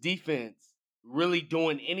Packers defense really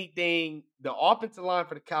doing anything. The offensive line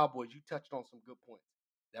for the Cowboys, you touched on some good points.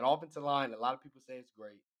 That offensive line, a lot of people say it's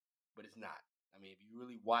great, but it's not. I mean, if you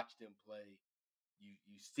really watch them play, you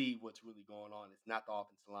see what's really going on. It's not the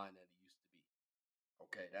offensive line that it used to be.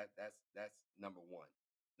 Okay, that's number one.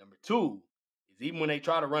 Number two is even when they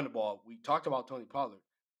try to run the ball, we talked about Tony Pollard,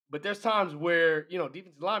 but there's times where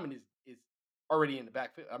defensive lineman is already in the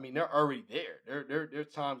backfield. I mean, they're already there. There's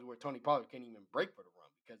times where Tony Pollard can't even break for the run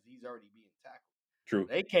because he's already being tackled. So True.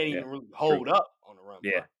 they can't Yeah. even really True. hold up on the run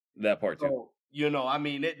Yeah. block. That part too. So I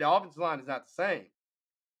mean, the offensive line is not the same.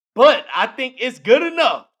 But I think it's good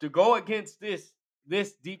enough to go against this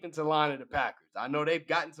defensive line of the Packers. I know they've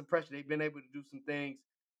gotten some pressure. They've been able to do some things,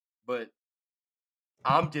 but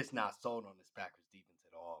I'm just not sold on this Packers defense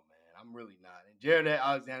at all, man. I'm really not. And Jared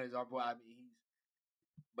Alexander is our boy. I mean,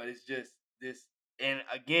 but it's just this. And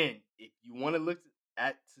again, if you want to look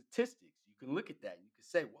at statistics, you can look at that. You can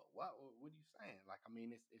say, well, what are you saying? Like, I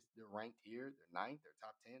mean, it's they're ranked here, they're ninth, they're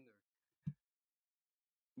top 10,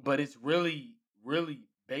 but it's really, really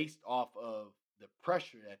based off of the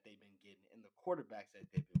pressure that they've been getting and the quarterbacks that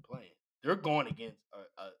they've been playing. They're going against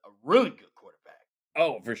a really good quarterback.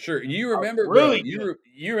 Oh, for sure. You A remember, bro? really good.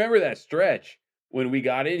 You remember that stretch when we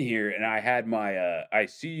got in here and I had my I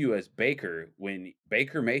see you as Baker when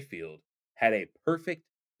Baker Mayfield had a perfect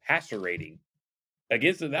passer rating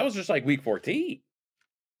against it. That was just like week 14.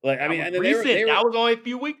 Like I That mean, was and then recent. they were That was only a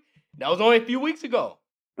few weeks. That was only a few weeks ago.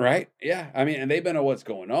 right. Yeah. I mean, and they've been on what's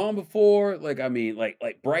going on before. Like I mean, like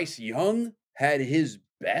Bryce Young had his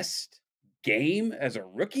best game as a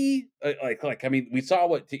rookie. Like I mean, we saw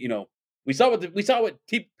what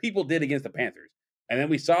people did against the Panthers, and then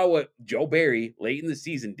we saw what Joe Barry late in the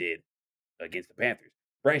season did against the Panthers.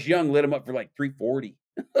 Bryce Young lit him up for like 340.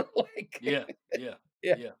 Like, Yeah, yeah,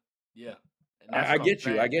 yeah, yeah, yeah. And that's I what I'm get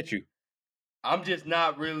you. I saying. get you.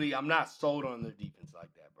 I'm not sold on their defense like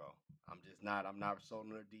that, bro. I'm not sold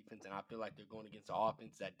on their defense, and I feel like they're going against an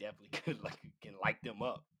offense that definitely can light them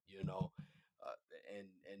up,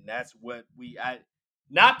 and that's what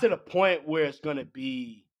not to the point where it's going to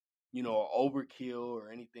be, overkill or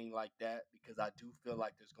anything like that, because I do feel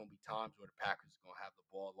like there's going to be times where the Packers are going to have the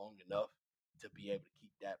ball long enough to be able to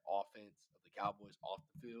keep that offense of the Cowboys off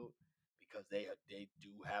the field, because they do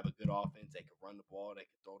have a good offense. They can run the ball, they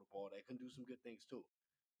can throw the ball, they can do some good things too.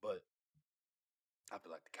 But I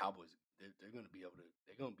feel like the Cowboys they're going to be able to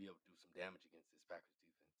do some damage against this Packers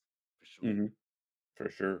defense for sure. Hmm. For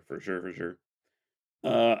sure. For sure. For sure.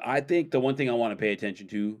 I think the one thing I want to pay attention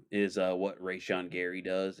to is what Rayshon Gary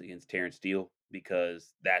does against Terrence Steele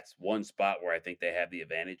because that's one spot where I think they have the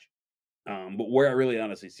advantage. But where I really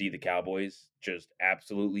honestly see the Cowboys just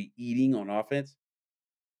absolutely eating on offense,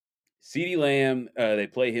 CeeDee Lamb, they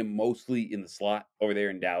play him mostly in the slot over there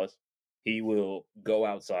in Dallas. He will go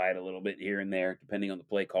outside a little bit here and there, depending on the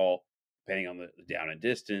play call, depending on the down and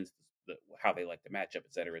distance, how they like the matchup,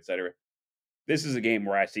 et cetera, et cetera. This is a game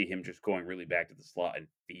where I see him just going really back to the slot and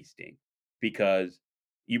feasting because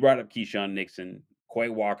you brought up Keyshawn Nixon, Quay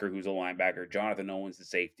Walker, who's a linebacker, Jonathan Owens, the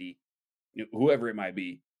safety, whoever it might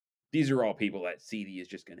be. These are all people that CD is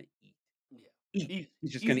just going to eat. Yeah, Eat.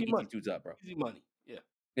 He's just going easy to eat money, these dudes up, bro. easy money. Yeah,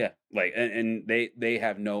 Yeah, like, and they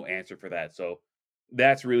have no answer for that. So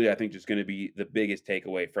that's really, I think, just going to be the biggest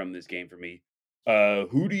takeaway from this game for me.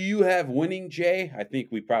 Who do you have winning, Jay? I think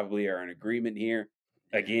we probably are in agreement here.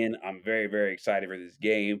 yeah. Again, I'm very, very excited for this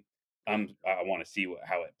game. I want to see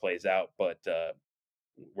how it plays out. But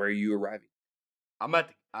where are you arriving? I'm at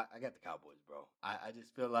the. I got the Cowboys, bro. I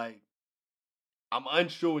just feel like I'm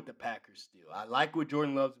unsure with the Packers still. I like what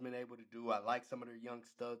Jordan Love's been able to do. I like some of their young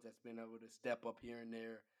studs that's been able to step up here and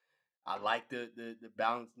there. I like the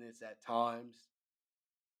balancedness at times.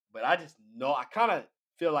 But I just know I kind of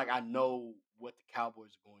feel like I know what the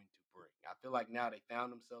Cowboys are going to bring. I feel like now they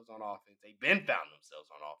found themselves on offense. They've been found themselves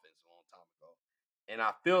on offense a long time ago. And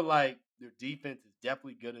I feel like their defense is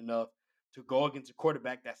definitely good enough to go against a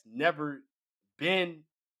quarterback that's never been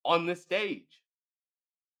on this stage.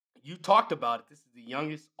 You talked about it. This is the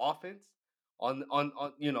youngest offense on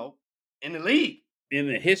in the league. In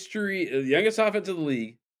the history, the youngest offense of the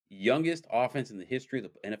league, youngest offense in the history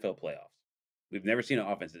of the NFL playoffs. We've never seen an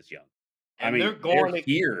offense this young. I And mean, they're they're going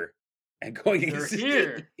here and going They're against this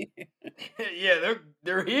here. team. Yeah,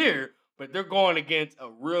 they're here, but they're going against a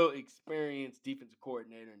real experienced defensive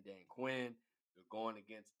coordinator in Dan Quinn. They're going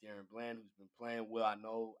against Darren Bland, who's been playing well. I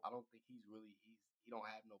don't think he don't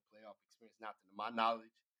have no playoff experience, not to my knowledge.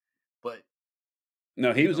 But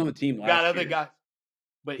No, he was on the team you got last other year. guys.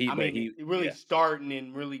 But I mean, really Yeah, starting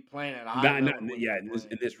and really playing at a high not level. yeah.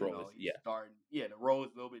 In this role, He's yeah, starting. Yeah, the role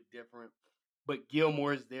is a little bit different. But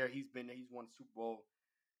Gilmore's there. He's won the Super Bowl.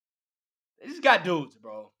 They just got dudes,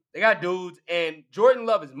 bro. They got dudes. And Jordan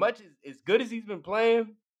Love, as much as good as he's been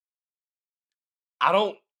playing, I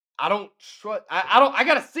don't trust. I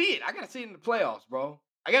gotta see it. I gotta see it in the playoffs, bro.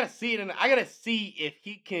 I gotta see it, and I gotta see if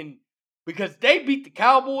he can, because they beat the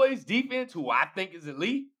Cowboys defense, who I think is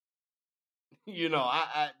elite.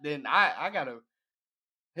 I gotta.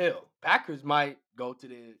 Hell, Packers might go to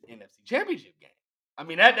the NFC Championship game. I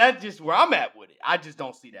mean, that's just where I'm at with it. I just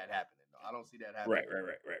don't see that happening. Though. I don't see that happening.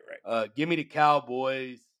 Right. Give me the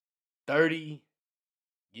Cowboys 30.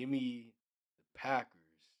 Give me the Packers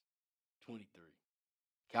 23.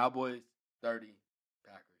 Cowboys 30.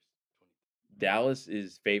 Packers 23. Dallas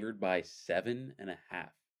is favored by 7.5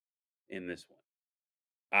 in this one.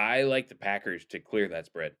 I like the Packers to clear that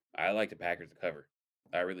spread. I like the Packers to cover.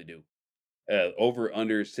 I really do. Over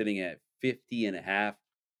under sitting at 50.5.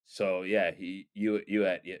 So yeah, you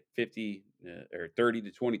at 50 or 30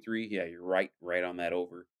 to 23. Yeah, you're right on that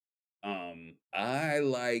over. I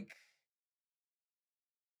like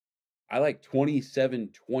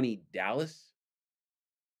 27-20 Dallas.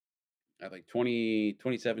 I like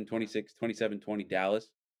 27, 26, 27, 20 Dallas.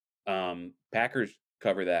 Packers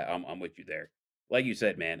cover that. I'm with you there. Like you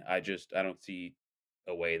said, man, I don't see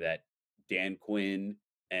a way that Dan Quinn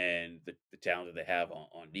and the talent that they have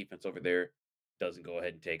on defense over there doesn't go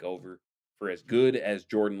ahead and take over. For as good as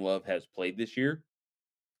Jordan Love has played this year,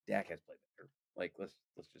 Dak has played better. Like let's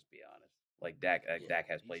just be honest. Like Dak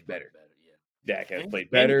has played better. Dak has played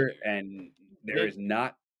better, and there's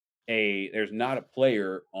not a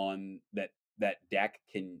player on that Dak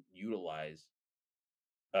can utilize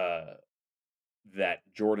that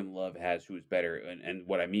Jordan Love has who is better. And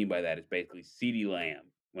what I mean by that is basically CeeDee Lamb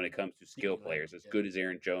when it comes to skill players, as good as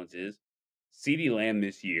Aaron Jones is. CeeDee Lamb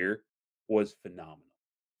this year was phenomenal.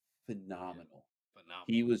 Phenomenal.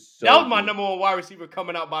 He was so that was my good. number one wide receiver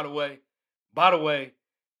coming out, by the way.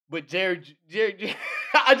 But Jared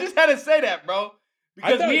I just had to say that, bro.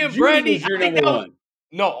 Because me and Brandy, was your number one.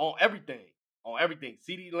 No, on everything. On everything.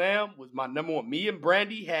 CeeDee Lamb was my number one. Me and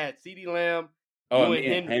Brandy had CeeDee Lamb. Oh,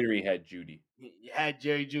 and Henry had Judy. He had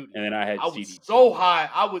Jerry Judy. And then I had I was so high.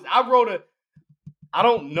 I wrote I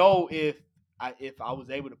don't know if I was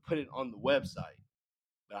able to put it on the website,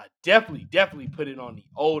 but I definitely put it on the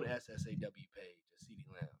old SSAW page of CeeDee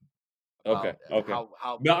Lamb. Okay.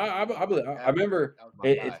 No, I remember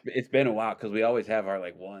it's been a while because we always have our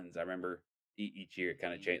like ones. I remember each year it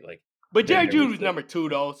kind of changed. Like, but Jerry Judy was number 2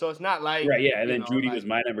 though, so it's not like right. Yeah, and then Judy was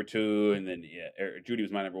my number 2, and then Judy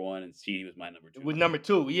was my number 1, and CeeDee was my number 2. It was number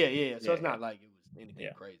 2. Yeah. So it's not like it was anything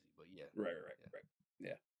crazy, but yeah. Right.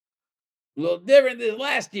 Yeah. A little different this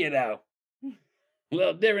last year, though.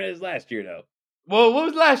 Well, what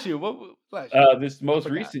was last year? What was last year? This most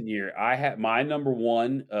recent year, I had my number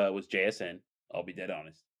 1 was JSN. I'll be dead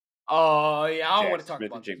honest. Oh yeah, I don't want Jackson to talk Smith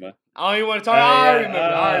and about this. Jigma. I don't even want to talk. I remember. I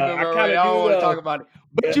I remember kind already. of I do don't want to talk though. about it.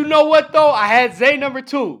 But you know what though? I had Zay number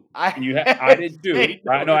 2. I did too. Zay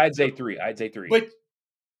No, I number had Zay 2. 3. I had Zay 3. But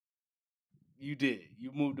you did.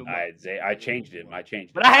 You moved him I up. had Zay. I changed him.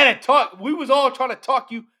 But I had to talk. We was all trying to talk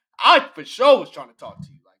you. I for sure was trying to talk to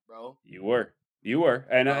you, like, bro. You were,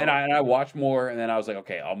 and Bro. I watched more, and then I was like,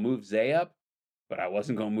 okay, I'll move Zay up, but I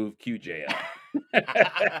wasn't gonna move QJ up.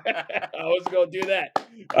 I wasn't gonna do that.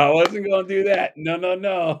 I wasn't gonna do that.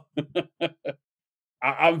 No.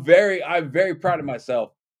 I'm very proud of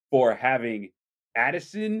myself for having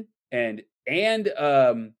Addison and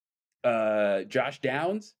Josh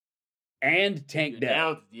Downs and Tank You're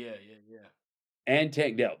Dell. down. Yeah. And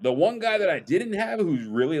Tank Dell. The one guy that I didn't have who's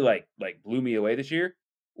really like blew me away this year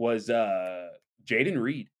was Jaden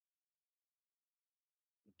Reed.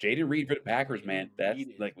 Jaden Reed for the Packers, man. That's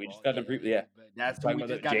Reed is, like we bro. just got them. Yeah, but that's talking what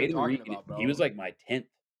we about just got Jaden talking Reed. about, bro. He was like my 10th,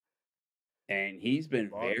 and he's been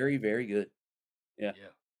Bro. very good. Yeah.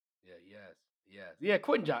 Yeah.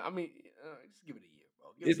 Quentin John. I mean, just give it a year, bro.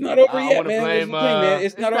 It's not over yet, man. Blame, That's the thing, man.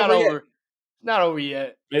 It's not over yet. It's not over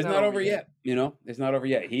yet. It's not over yet. You know, it's not over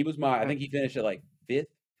yet. He was I think he finished at like 5th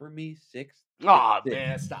for me, 6th. Oh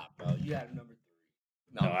man, stop, bro. You had number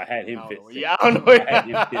 3. No, I had him 5th. Yeah, I don't know.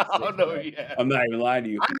 I don't know. Yeah, I'm not even lying to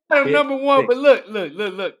you. I had him number 1, 6th. but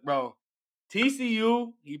look, bro.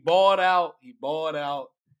 TCU, he balled out.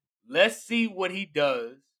 Let's see what he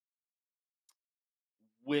does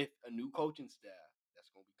with a new coaching staff that's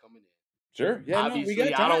going to be coming in. Sure. Yeah. Obviously, we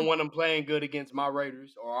got time. I don't want him playing good against my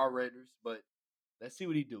Raiders or our Raiders, but let's see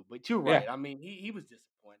what he do. But you're right. I mean, he was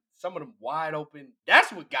disappointed. Some of them wide open.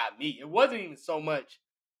 That's what got me. It wasn't even so much.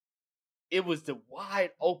 It was the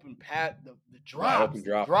wide open path, the drops. Wide open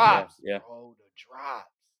drops. Yeah. Bro, the drops.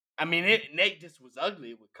 I mean, Nate just was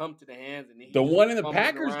ugly. It would come to the hands. And the one in the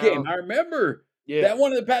Packers game, I remember. Yeah. That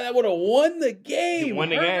one in the Packers that would have won the game. He won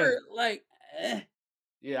the game. Like,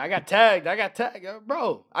 Yeah, I got tagged,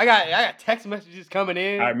 bro. I got text messages coming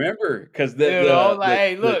in. I remember because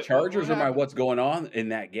hey, look, the Chargers are my what's going on in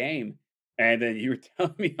that game, and then you were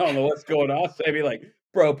telling me I don't know what's going on. So I'd be like,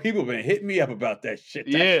 bro, people been hitting me up about that shit.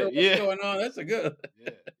 What's going on? That's a good. Yeah,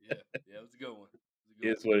 it was a good one.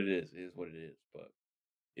 It's what it is. It is what it is. But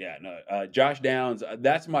yeah, no. Josh Downs.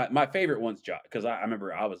 That's my favorite one's Josh because I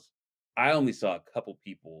remember I only saw a couple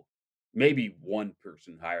people. Maybe one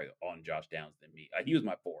person higher on Josh Downs than me. He was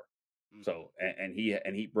my 4. Mm-hmm. So and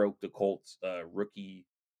he broke the Colts rookie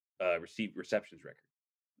receptions record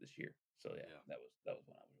this year. So yeah, that was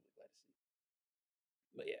one I was really glad to see.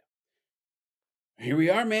 But yeah, here we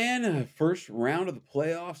are, man. First round of the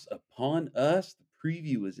playoffs upon us. The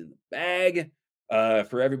preview is in the bag.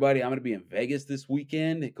 For everybody, I'm going to be in Vegas this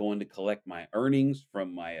weekend, going to collect my earnings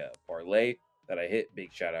from my parlay that I hit.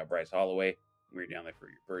 Big shout out Bryce Holloway. We were down there for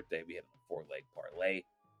your birthday. We had a 4-leg parlay.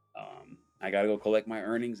 I got to go collect my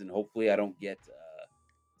earnings, and hopefully I don't get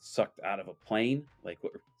sucked out of a plane like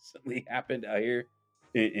what recently happened out here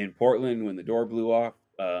in Portland when the door blew off.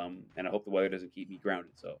 And I hope the weather doesn't keep me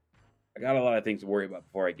grounded. So I got a lot of things to worry about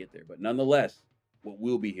before I get there. But nonetheless, what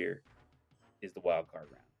will be here is the wild card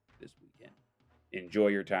round this weekend. Enjoy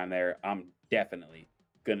your time there. I'm definitely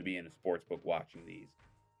going to be in a sports book watching these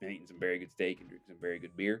and eating some very good steak and drinking some very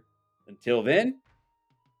good beer. Until then,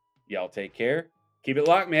 y'all take care. Keep it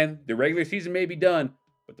locked, man. The regular season may be done,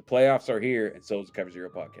 but the playoffs are here, and so is the Cover Zero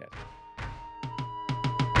podcast.